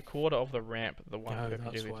 On the quarter of the ramp, the one Oh, that's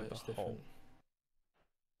perpendicular why to it's the hole. different.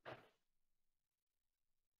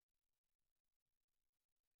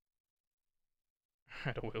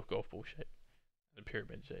 Had a wheel golf ball shape. And a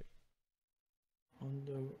pyramid shape. On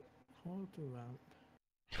the ramp.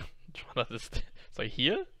 Trying to understand. So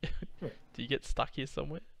here? Wait. Do you get stuck here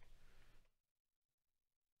somewhere?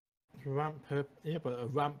 Yeah, but a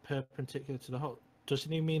ramp perpendicular to the hole.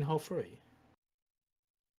 Doesn't he mean hole 3?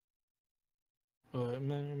 Or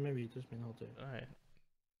maybe he does mean hole 2. Alright.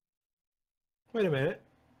 Wait a minute.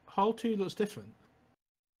 Hole 2 looks different.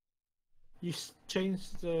 You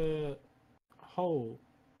changed the hole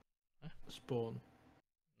Huh? spawn.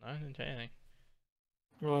 No, I didn't change anything.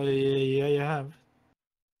 Well, yeah, you have.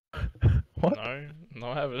 What? No,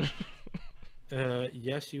 I haven't.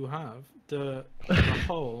 Yes, you have. The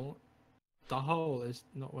hole is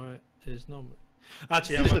not where it is normally.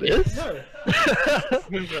 Actually, Yes, it is. No.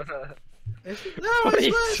 No, What are it's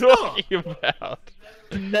you where it's not. talking about?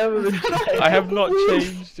 Never been changed. I have not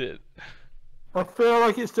changed it. I feel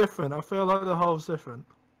like it's different. I feel like the hole's different.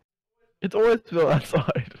 It's always built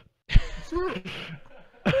outside.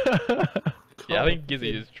 Yeah, I think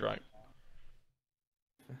Gizzy is drunk.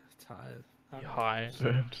 Tired. You're high.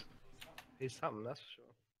 Burned. He's something, that's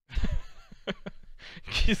for sure.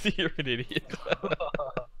 Gizzy, you're an idiot.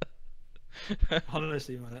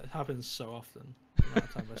 Honestly, man, it happens so often. The amount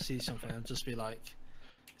of time I see something and just be like,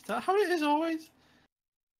 "Is that how it is always?"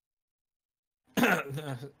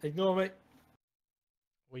 Ignore me.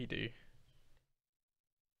 We do.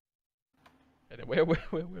 And where we?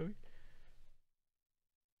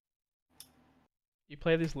 You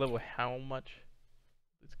play this level how much?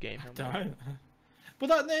 This game how much? Don't. But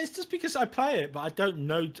that, it's just because I play it, but I don't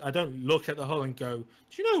know. I don't look at the hole and go, "Do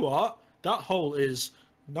you know what? That hole is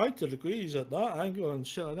 90 degrees at that angle and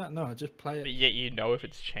shit like that." No, I just play But it. yet you know if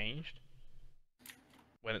it's changed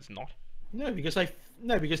when it's not. No, because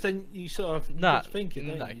then you sort of Nah, just think it.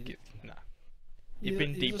 Don't nah, you? nah. You've You-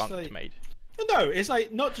 been you just debunked, like- mate. No, it's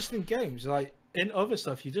like not just in games, like in other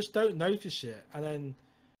stuff, you just don't notice shit, and then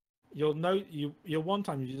you'll know you'll one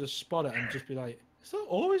time you just spot it and just be like, "Has that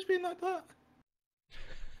always been like that?"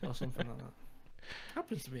 Or something like that.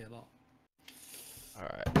 Happens to me a lot.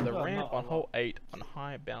 Alright, the Well, ramp not a on lot. hole 8 on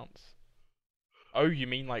high bounce. Oh, you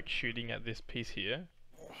mean like shooting at this piece here?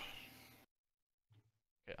 Okay,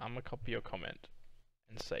 I'm gonna copy your comment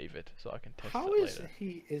and save it so I can test How it is later.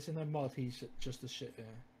 he isn't a mod? He's just a shitter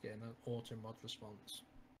getting an auto mod response.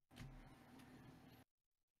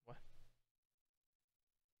 What?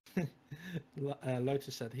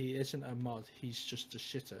 Lotus said he isn't a mod. He's just a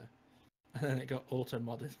shitter, and then it got auto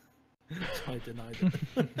modded, so I denied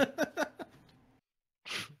it.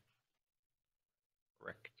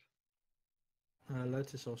 Correct.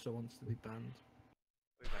 Lotus also wants to be banned.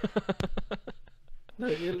 No,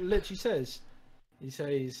 it literally says, he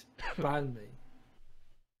says, ban me.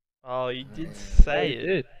 Oh, you did Oh, say Oh, it.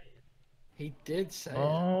 did. He did say it,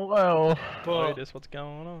 Oh well. but Notice what's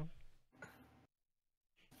going on.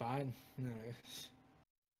 fine. No, it's...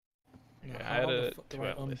 no, Okay, how add the it fuck do to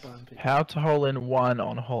I our list. unban people? How to hole in one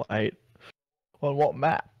on hole 8? On what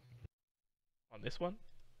map? On this one,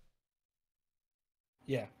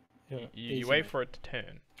 Yeah. you easy, wait mate. for it to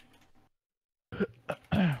turn.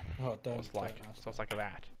 Oh, So don't. it's like don't so it's like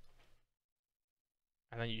that.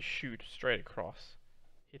 And then you shoot straight across,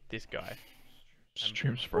 hit this guy,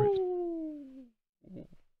 Stream's froze. ooh,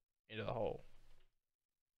 into the hole.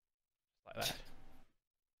 Like that.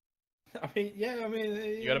 I mean, yeah, I mean...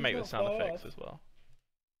 You gotta make the sound effects as well.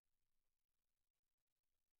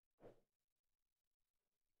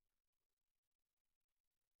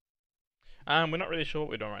 We're not really sure what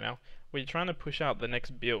we're doing right now. We're trying to push out the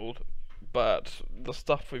next build, but the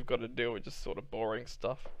stuff we've got to do is just sort of boring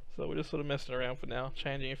stuff. So we're just sort of messing around for now,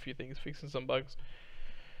 changing a few things, fixing some bugs.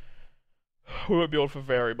 We won't build for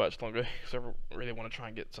very much longer, because I really want to try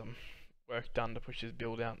and get some work done to push this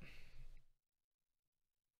build out.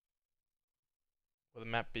 Will the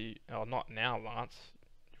map be... Oh, not now, Lance.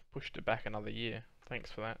 You've pushed it back another year.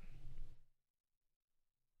 Thanks for that.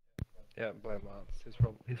 Yeah, blame Lance.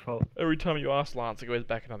 His fault. Every time you ask Lance, it goes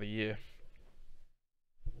back another year.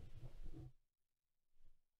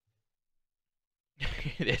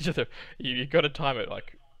 The edge of the... You got to time it,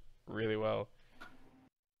 like, really well.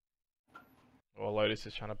 Or Lotus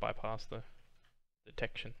is trying to bypass the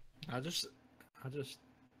detection. I just Or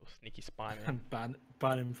sneaky spy man.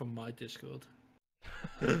 ban him from my Discord.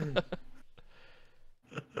 It's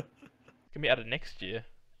gonna be added next year.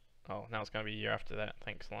 Oh, now it's gonna be a year after that.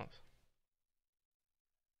 Thanks, Lance.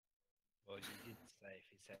 Well, you did say if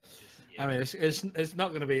he said this year. I mean, it's not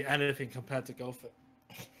going to be anything compared to Golf It.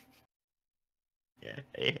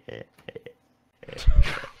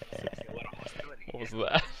 What was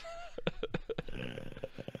that?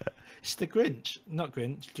 It's the Grinch, not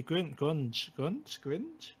Grinch. The Grunge.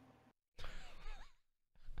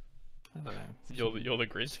 I don't know. You're the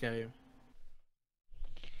Grinch. Scary.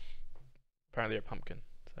 Apparently a pumpkin.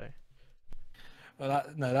 So Well,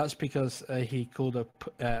 that's because he called a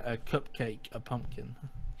cupcake a pumpkin.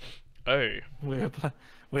 oh, We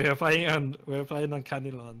were playing on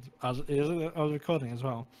Candyland. I was recording as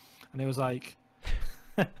well, and it was like,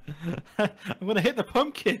 "I'm gonna hit the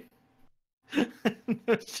pumpkin."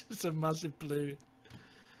 It's just a massive blue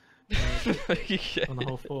yeah. on the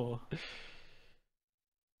whole floor.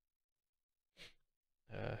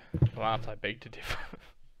 Lance, I beg to differ.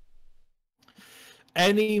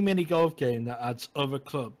 Any mini golf game that adds other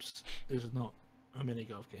clubs is not a mini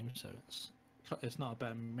golf game, so it's not a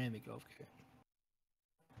better mini golf game.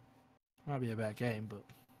 Might be a better game, but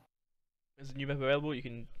There's a new map available. You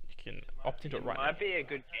can opt into it right now. might be a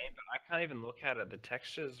good game, but I can't even look at it. The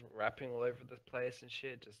textures wrapping all over the place and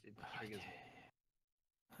shit. Just it triggers.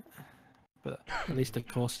 but at least the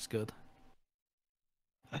course is good.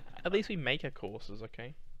 At least we make our courses,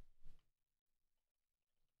 okay?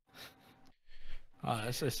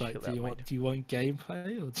 It's like, Chill do out, you mate. want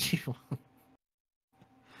gameplay or do you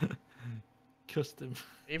want custom?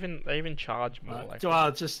 They even charge more. Like,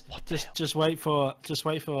 Well, just what the hell? just wait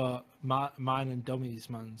for mine and dummies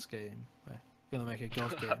man's game. We're gonna make a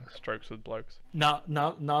golf game. Strokes with blokes. Now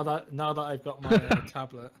that I've got my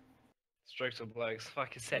tablet, Strokes with blokes.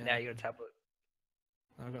 Fuck, it's set Yeah. now. You got a tablet.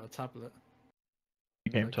 I've got a tablet.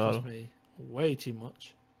 Game It cost title. me way too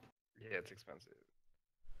much. Yeah, it's expensive.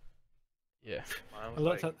 Yeah. Mine I was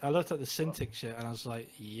looked at the Cintiq shit and I was like,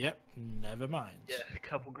 yep, never mind. yeah, a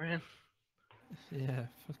couple grand. Yeah,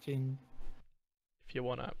 fucking If you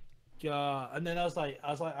wanna. God. And then I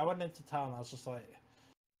went into town. I was just like,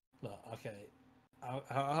 look, okay,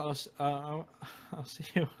 I'll see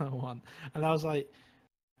you when I want. And I was like,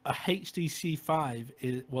 a HTC 5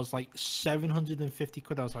 was like 750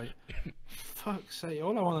 quid. I was like, fuck's sake,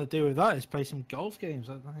 all I want to do with that is play some golf games.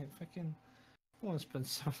 I like fucking, I want to spend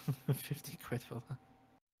 750 quid for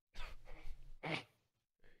that.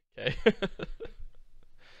 Okay.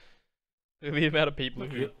 The amount of people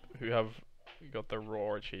Look, who have got the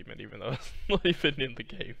raw achievement, even though it's not even in the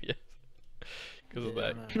game yet, because of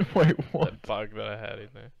Yeah, that, man. Wait, what? that bug that I had in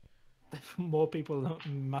there. More people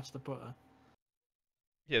master putter.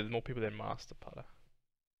 Yeah, there's more people than master putter.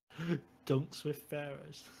 Dunks with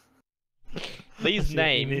pharaohs. These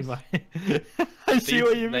names. I see These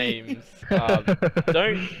what you mean. names are,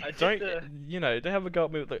 don't I did don't the- don't have a go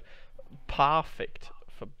at me with like perfect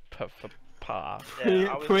for par. Yeah,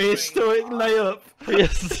 I was Prehistoric doing- layup.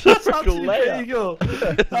 That's Prehistorical actually pretty layout.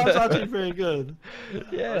 good. That's actually pretty good.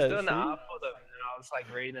 Yeah. I was doing see? the art for them, and I was like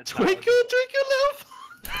reading it. Twinkle, twinkle,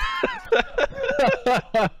 little.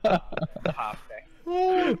 Perfect.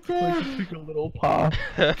 Oh god. Took a little path.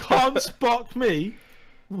 Can't spock me.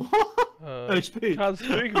 What? Oh, speed. Can't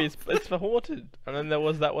spook me. It's for haunted. And then that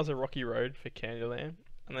was a rocky road for Candyland.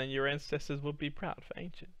 And then your ancestors would be proud for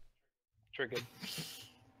ancient. Triggered.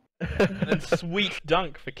 And then sweet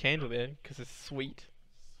dunk for Candyland because it's sweet.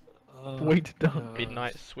 Oh, Wait, dunk. God.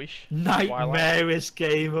 Midnight swish. Nightmarish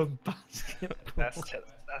game of basketball.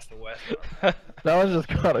 That's the worst one. That was just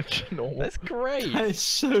kind of normal. That's great. That is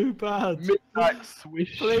so bad. Midnight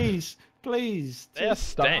swish. Please, please. They are just-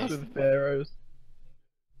 stank. Dunks with pharaohs.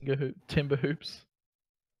 Timber hoops.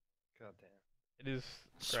 God damn. It is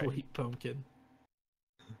great. Sweet pumpkin.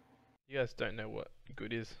 You guys don't know what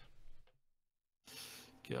good is.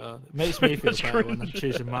 God, it makes me feel much better when I'm cringe.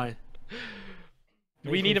 choosing my. Do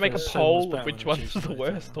we Makes need me to make a feel so much poll of better which when I'm one's choosing the my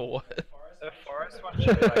worst channel. or what? The forest one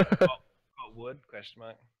should be like got wood? Question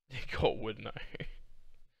mark. God would no.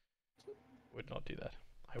 Would not do that.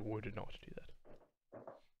 I would not do that.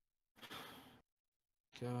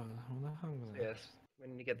 God, what the hell? was that? Yes.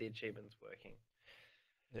 When you get the achievements working.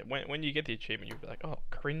 Yeah, when you get the achievement, you'll be like, oh,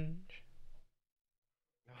 cringe.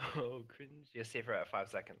 Oh, cringe. You'll see for about 5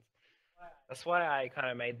 seconds. That's why I kind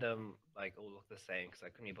of made them like all look the same because I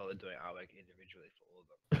couldn't be bothered doing artwork individually for all of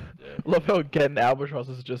them. Yeah. Love how getting albatross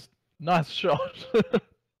is just nice shot.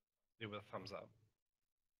 Do with a thumbs up.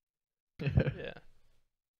 Yeah.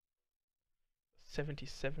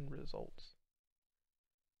 77 results.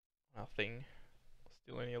 Nothing.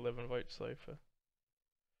 Still only 11 votes though for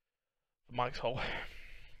Mike's hole.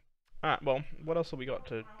 Alright, well, what else have we got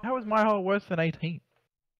to? How is my hole worse than 18?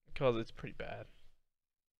 Because it's pretty bad.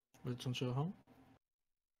 Which one's your home?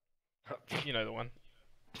 You know the one.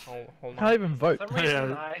 Hole Can't even vote. For some reason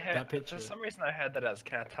Yeah, I heard, that picture. for some reason I heard that as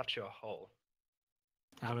can I touch your hole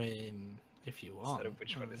I mean, if you want. instead of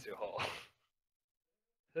which one is your hole.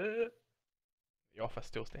 The offer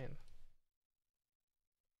still stands.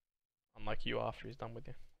 Unlike you after he's done with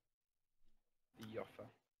you. The offer.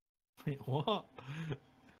 Wait, what?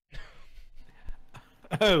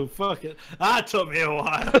 Oh, fuck it. That took me a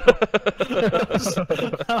while. I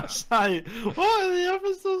was like, what are the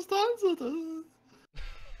other still stands?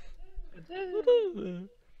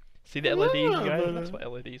 See the LEDs, you Yeah, guys? but, That's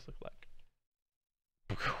what LEDs look like.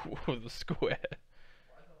 With the square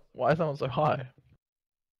Why is that one so high?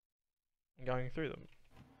 going through them.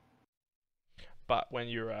 But when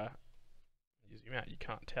you're you zoom out, you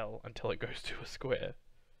can't tell until it goes to a square.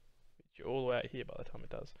 You're all the way out here by the time it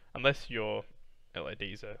does. Unless your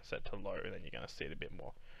LEDs are set to low, then you're going to see it a bit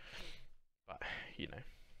more. But, you know,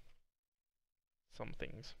 some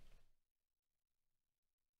things.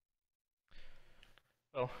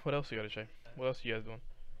 Well, what else you got to show? What else are you guys doing?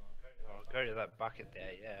 Oh, go to that bucket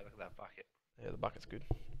there. Yeah, look at that bucket. Yeah, the bucket's good.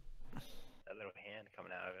 That little hand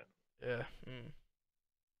coming out of it. Yeah.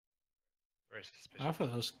 Very suspicious. I thought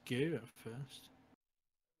it was goo at first.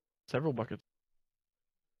 Several buckets.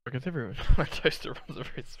 It's everywhere. My toaster runs it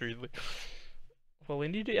very smoothly. Well, we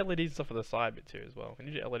need to do LEDs and stuff on the side bit too as well. We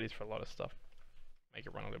need to do LEDs for a lot of stuff. Make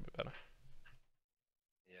it run a little bit better.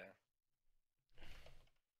 Yeah.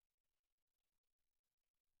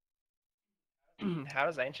 How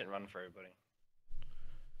does Ancient run for everybody?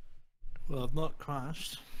 Well, I've not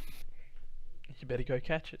crashed. You better go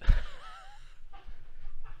catch it.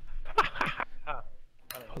 Ah,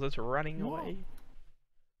 funny. Because it's running What? away.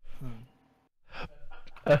 Hmm.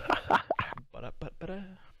 Ba-da-ba-ba-da.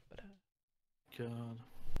 God.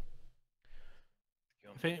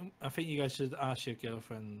 I think you guys should ask your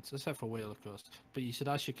girlfriends, except for Will, of course. But you should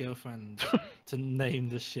ask your girlfriend to name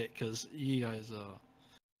the shit because you guys are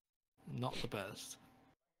not the best.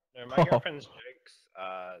 No, my girlfriend's jokes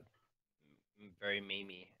are very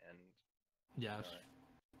memey and. Yeah, uh,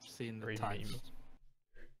 I've seen the Very tags. memey.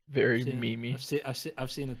 Very Seen- memey.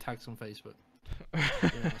 I've seen the tags on Facebook.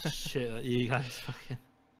 Yeah, shit that you guys fucking.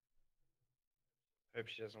 Hope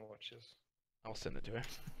she doesn't watch this. I'll send it to her.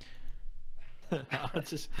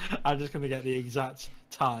 I'm just gonna get the exact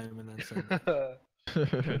time and then send it.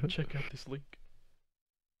 Check out this link.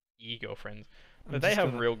 E-girlfriends. I'm But they just have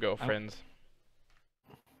gonna- real girlfriends.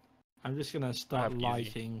 I'm just gonna start Gizzy.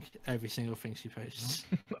 liking every single thing she posts.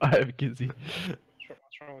 I have Gizzy.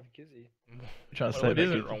 What's wrong with Gizzy? I'm trying to Well, say what that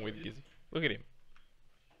isn't Gizzy. wrong with Gizzy? Look at him.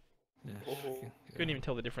 Yeah, Oh. fucking- Couldn't yeah. even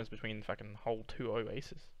tell the difference between fucking whole 2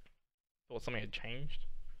 aces. Thought something had changed.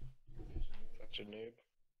 Such a noob.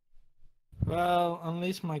 Well, at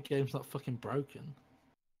least my game's not fucking broken.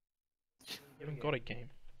 You haven't got a game.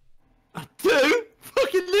 I do.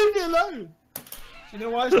 Fucking leave me alone. Do you know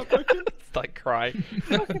why it's not broken? Start crying.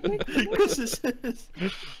 Because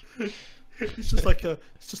it's just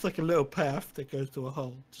like a little path that goes to a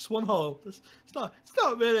hole. Just one hole. It's not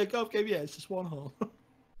really a golf game yet. It's just one hole.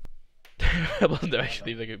 I love to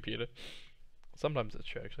actually leave the computer. Sometimes it's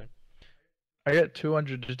true actually. I get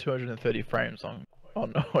 200 to 230 frames on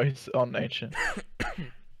Ancient. Because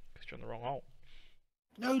you're in the wrong hole.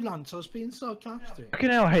 No, Lance, I was being sarcastic. Fucking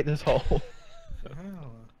hell, I hate this hole. Hell.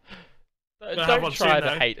 Don't have one try soon, to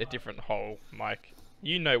though. hate a different hole, Mike.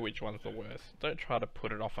 You know which one's the worst. Don't try to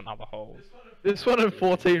put it off on other holes. This one and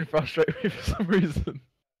 14 frustrate me for some reason.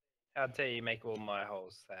 How dare you make all my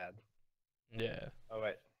holes sad? Yeah. Oh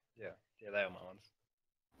wait, yeah, they are my ones.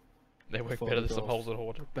 They work Before better we than some go off. holes at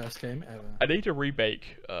Horde. Best game ever. I need to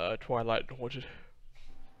remake Twilight Orchard.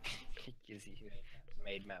 Gizzy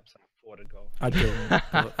made maps on Forted Golf. I didn't.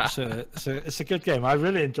 But it's a good game. I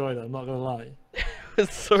really enjoyed it. I'm not gonna lie.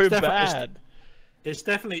 It's so It's definitely- bad. It's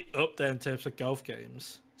definitely up there in terms of golf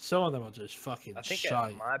games. Some of them are just fucking I think shy.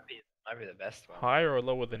 it might be the best one. Higher or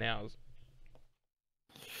lower than ours?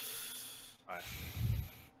 Alright.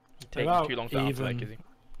 Taking About too long to answer that, even. Kizzy.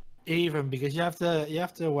 Even because you have to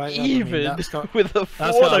wait. up. I mean, Even that's got with a got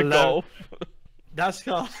Florida 11 golf. that's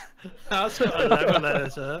got 11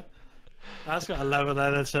 letters. That's got 11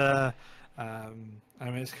 letters. I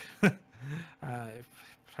mean, it's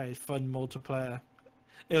played fun multiplayer.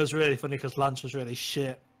 It was really funny because Lance was really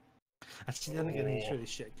shit. Actually, then again, he's really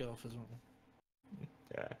shit at golf as well.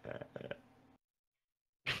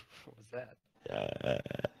 What was that?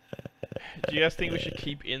 Do you guys think we should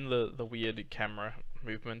keep in the weird camera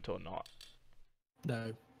movement or not?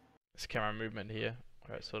 No. This camera movement here,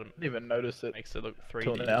 where it sort of Didn't even notice it makes it look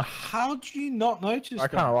till 3D. now. How do you not notice I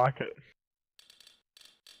that? kind of like it.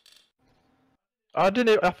 I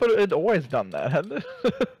didn't. I thought it had always done that, hadn't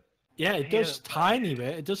it? Yeah, it Yeah. does tiny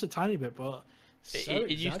bit. It does a tiny bit, but It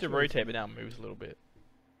used to rotate, but now it moves a little bit.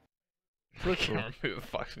 The Cool. camera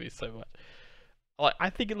movement fucks me so much. Like, I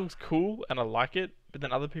think it looks cool and I like it, but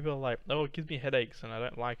then other people are like, "Oh, it gives me headaches and I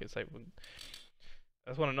don't like it." It's like, well,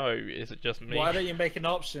 I just want to know: is it just me? Why don't you make an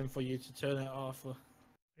option for you to turn it off? You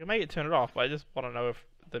can make it turn it off, but I just want to know if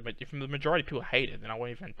the majority of people hate it, then I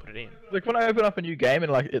won't even put it in. Like when I open up a new game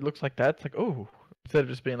and like it looks like that, it's like oh, instead of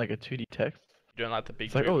just being like a 2D text, You don't like the big.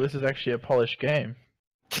 it's like oh, this is actually a polished game.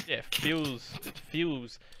 Yeah, it feels.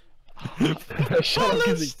 Shut up,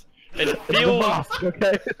 Gizzy. It The feels. mask,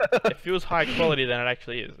 okay. It feels higher quality than it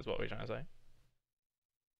actually is what we're trying to say.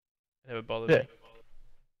 Never bothered Yeah. me.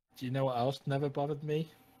 Do you know what else never bothered me?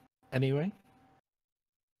 Anyway.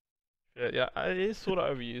 Yeah, it is sort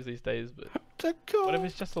of overused these days, but The what if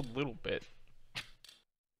it's just a little bit?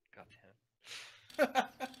 God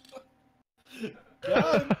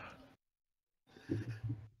damn.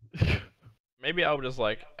 Maybe I'll just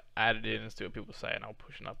like add it in and see what people say, and I'll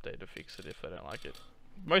push an update to fix it if they don't like it.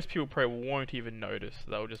 Most people probably won't even notice.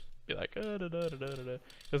 They'll just be like,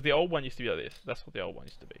 because the old one used to be like this. That's what the old one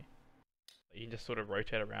used to be. You can just sort of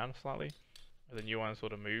rotate around slightly, and the new one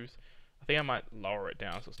sort of moves. I think I might lower it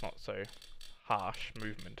down so it's not so harsh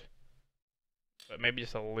movement. But maybe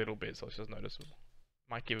just a little bit so it's just noticeable.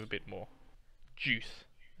 Might give a bit more juice,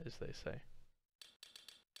 as they say.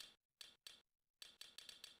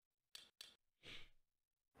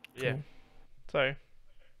 Yeah. Cool. So, has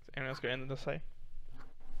anyone else got anything to say?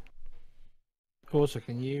 Also,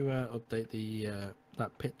 can you update the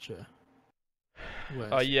that picture?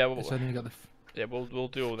 Where Oh yeah, it's well, only got the. yeah, we'll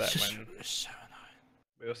do all that It's just when so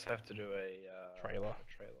annoying. We also have to do a Trailer.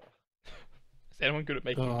 Trailer. Is anyone good at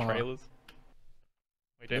making Oh. trailers?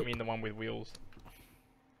 We don't Nope. mean the one with wheels.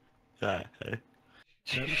 Can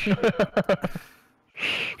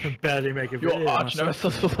barely make a video. Your arch myself.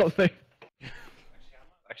 nemesis or something.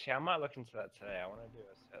 Actually, I might look into that today. I want to do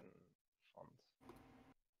a certain font.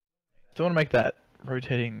 Do you want to make that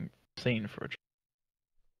rotating scene for a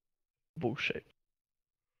bullshit?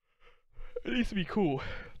 It needs to be cool.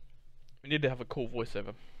 We need to have a cool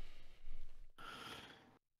voiceover. We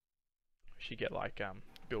should get like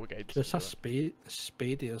Bill Gates. Just to ask do it.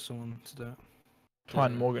 Speedy or someone to do it.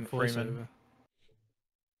 Find The Morgan Freeman.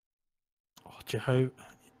 voiceover. Oh, Jehovah.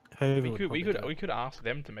 We could ask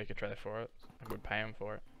them to make a trailer for it, and we'd pay them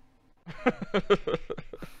for it.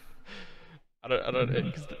 I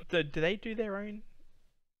don't. Cause do they do their own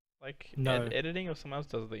like No. editing, or someone else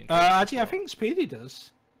does the? Actually, I think Speedy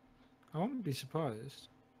does. I wouldn't be surprised.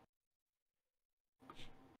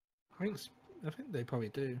 I think they probably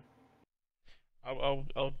do. I'll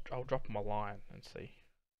drop them a line and see.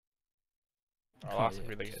 I'll Oh, ask if yeah,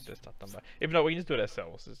 we really get just- this stuff done. But if not, we can just do it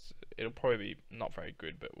ourselves. It'll probably be not very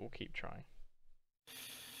good, but we'll keep trying.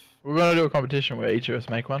 We're gonna do a competition where each of us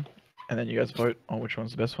make one, and then you guys vote on which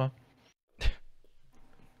one's the best one.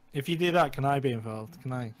 If you do that, can I be involved?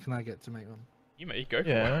 Can I get to make one? You may go for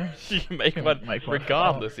Yeah. it. You can make Can one, make one.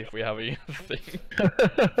 regardless if we have a thing.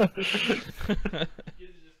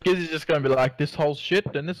 Kids is just gonna be like, this hole's shit,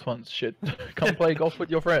 and this one's shit. Come play golf with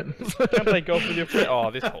your friends. Can't play golf with your friend. Oh,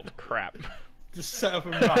 this hole's crap. Just set up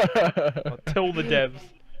and run. I'll tell the devs.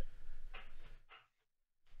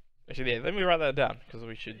 Actually, yeah, let me write that down because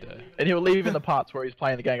we should And he'll leave in the parts where he's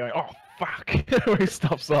playing the game going, oh fuck, where he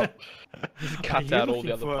stops up. cut you out all the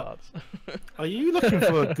looking other for- parts. Are you looking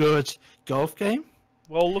for a good golf game?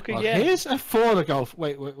 Well, look Well, again. here's a for the golf.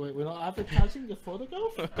 Wait, we're not advertising the for the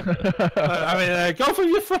golf? Golf with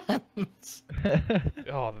your friends.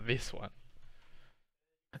 Oh, this one.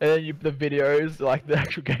 And then the videos, like the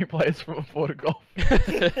actual gameplay is from a photo golf.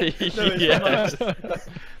 Yes.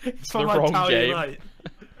 It's The from wrong Italian game. Night.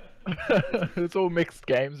 It's all mixed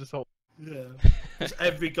games, it's all Yeah. It's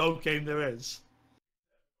every golf game there is.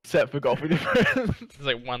 set for golf with your friends. There's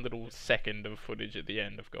like one little second of footage at the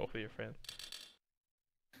end of golf with your friends.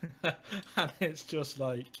 And it's just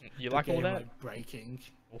like You the like all game, that? like, breaking.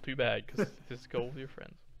 Well, too bad, because this is golf with your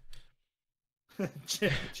friends. do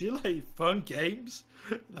you like fun games?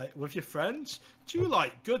 Like with your friends? Do you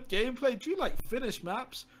like good gameplay? Do you like finish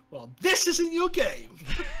maps? Well, this isn't your game.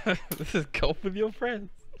 This is golf with your friends.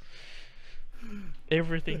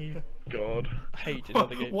 Everything you God. hate in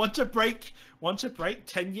other games. Want to break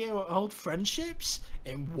 10-year-old friendships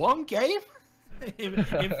in one game?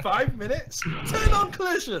 in 5 minutes? Turn on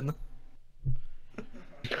collision.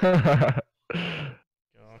 God.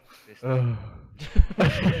 Ugh.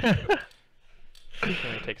 It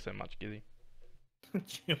only takes so much, Gizzy. Do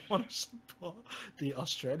you want to support the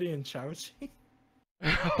Australian charity?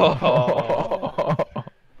 That's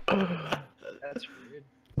rude.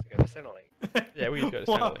 Let's go to Centrelink. Yeah, we can go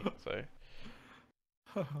to Wow. Centrelink, so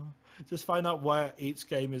Just find out where each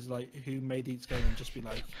game is, like who made each game, and just be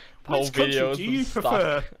like, the whole which country video do is you them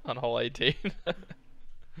prefer? stuck on hole 18.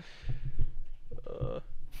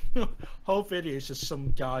 Whole video is just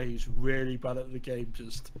some guy who's really bad at the game,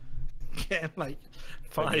 just getting like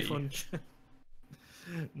 500.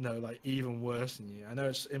 No, like even worse than you. I know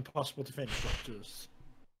it's impossible to finish, but just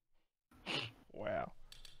Wow.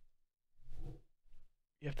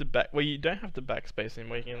 You have to back. Well, you don't have to backspace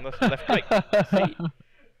anymore. You can left click. See?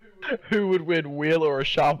 Who would win, wheel or a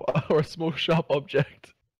small sharp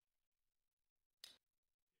object?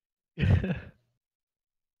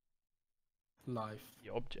 life.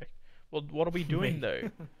 The object. Well, what are we doing Me. though?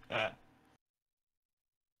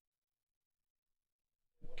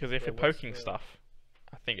 Because if Yeah, you're what's poking the- stuff,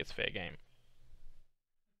 I think it's fair game.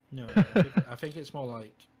 No, I think it's more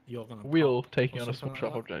like you're gonna Wheel pop taking or on a small something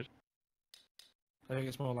sharp like that. object. I think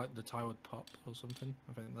it's more like the tie would pop or something.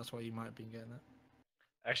 I think that's what you might have been getting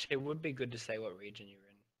at. Actually, it would be good to say what region you're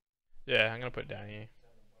in. Yeah, I'm gonna put it down here.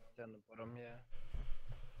 Down the bottom, yeah.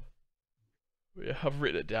 Yeah, I've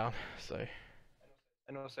written it down. So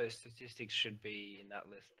And also, statistics should be in that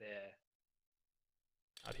list there.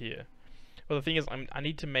 out here. Well, the thing is, I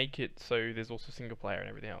need to make it so there's also single player and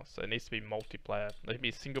everything else. So it needs to be multiplayer. There can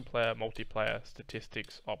be single player, multiplayer,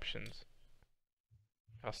 statistics, options,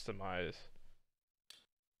 customize,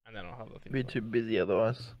 and then I'll have the things. Be like- too busy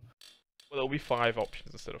otherwise. Well, there'll be 5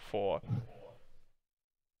 options instead of 4.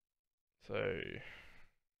 So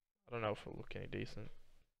I don't know if it'll look any decent.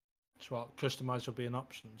 So what, customize will be an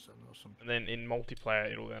option then or something. And then in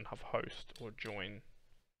multiplayer, it'll then have host or join.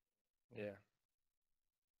 Yeah.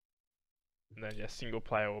 And then yeah, single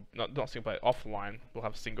player or not single player, offline will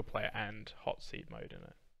have single player and hot seat mode in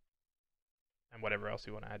it, and whatever else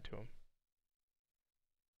you want to add to them.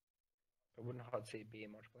 But wouldn't hot seat be in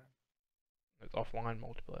multiplayer? It's offline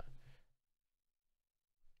multiplayer.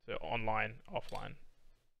 So online, offline.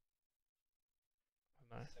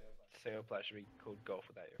 I don't know. Single player should be called golf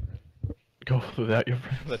without your friends. Golf without your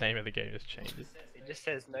friends. The name of the game has changed. It just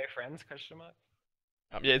says no friends question mark.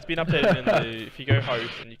 Yeah, it's been updated in the. If you go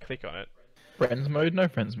host and you click on it, Friends mode, no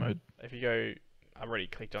friends mode. if you go, I've already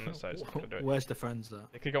clicked on it, so it's not gonna do it. Where's the friends there?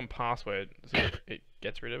 You click on password, so it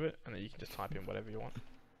gets rid of it, and then you can just type in whatever you want.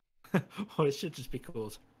 Or it should just be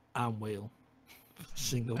called and wheel.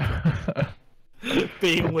 Single player.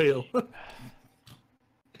 Being wheel. Get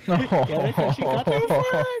it? 'Cause you got no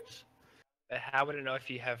friends. But how would it know if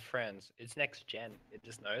you have friends? It's next gen. It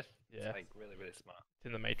just knows. Yeah, It's like really, really smart. it's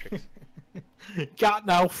in the Matrix. Got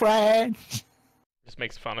no friends. Just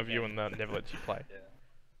makes fun of you and never lets you play. Yeah.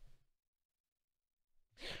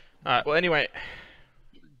 Alright, well anyway,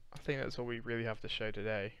 I think that's all we really have to show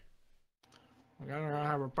today. We're gonna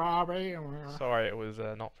have a Barbie and we're gonna Sorry it was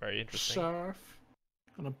not very interesting. surf.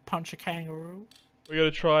 Gonna punch a kangaroo. We're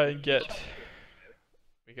gonna try and get...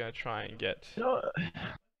 We're gonna try and get... You know, I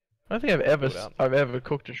don't think Pull it out. I've ever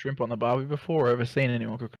cooked a shrimp on the barbie before, or ever seen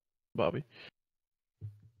anyone cook a barbie.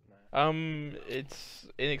 It's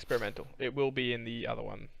inexperimental. It will be in the other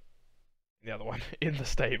one. In the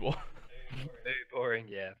stable. Very boring.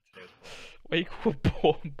 Yeah. What you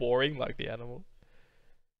call boring like the animal?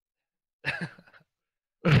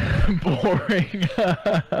 Boring.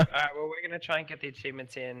 Alright, well, we're gonna try and get the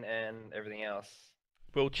achievements in and everything else.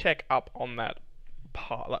 We'll check up on that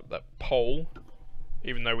part, like that poll,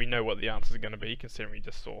 even though we know what the answers are going to be, considering we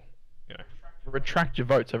just saw, you Retract your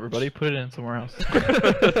votes, everybody. Put it in somewhere else.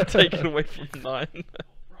 know, take it away from 9.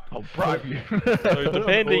 I'll bribe you. So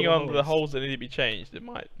depending All the on the holes. holes that need to be changed, it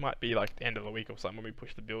might be like the end of the week or something when we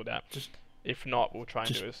push the build out. Just- If not, we'll try and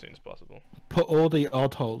just- do it as soon as possible. Put all the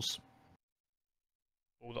odd holes.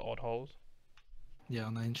 All the odd holes. Yeah,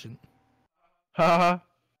 on ancient. Haha.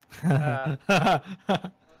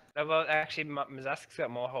 No, well, actually, Mazask's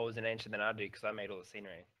got more holes in Ancient than I do because I made all the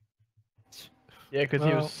scenery. Yeah, because he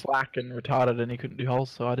Well- was slack and retarded and he couldn't do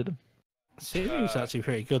holes, so I did them. Sirius actually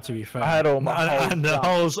pretty good to be fair. I had all my holes and the done.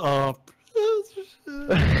 holes are.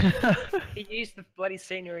 He used the bloody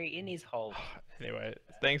scenery in his hole. Anyway,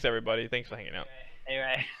 thanks everybody. Thanks for hanging out.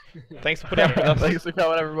 Anyway. Thanks for putting up with us. Thanks for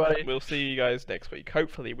coming, everybody. We'll see you guys next week,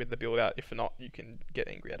 hopefully with the build out. If not, you can get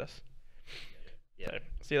angry at us. Yeah. So,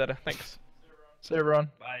 see you later. Thanks. See you, everyone.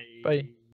 Bye. Bye.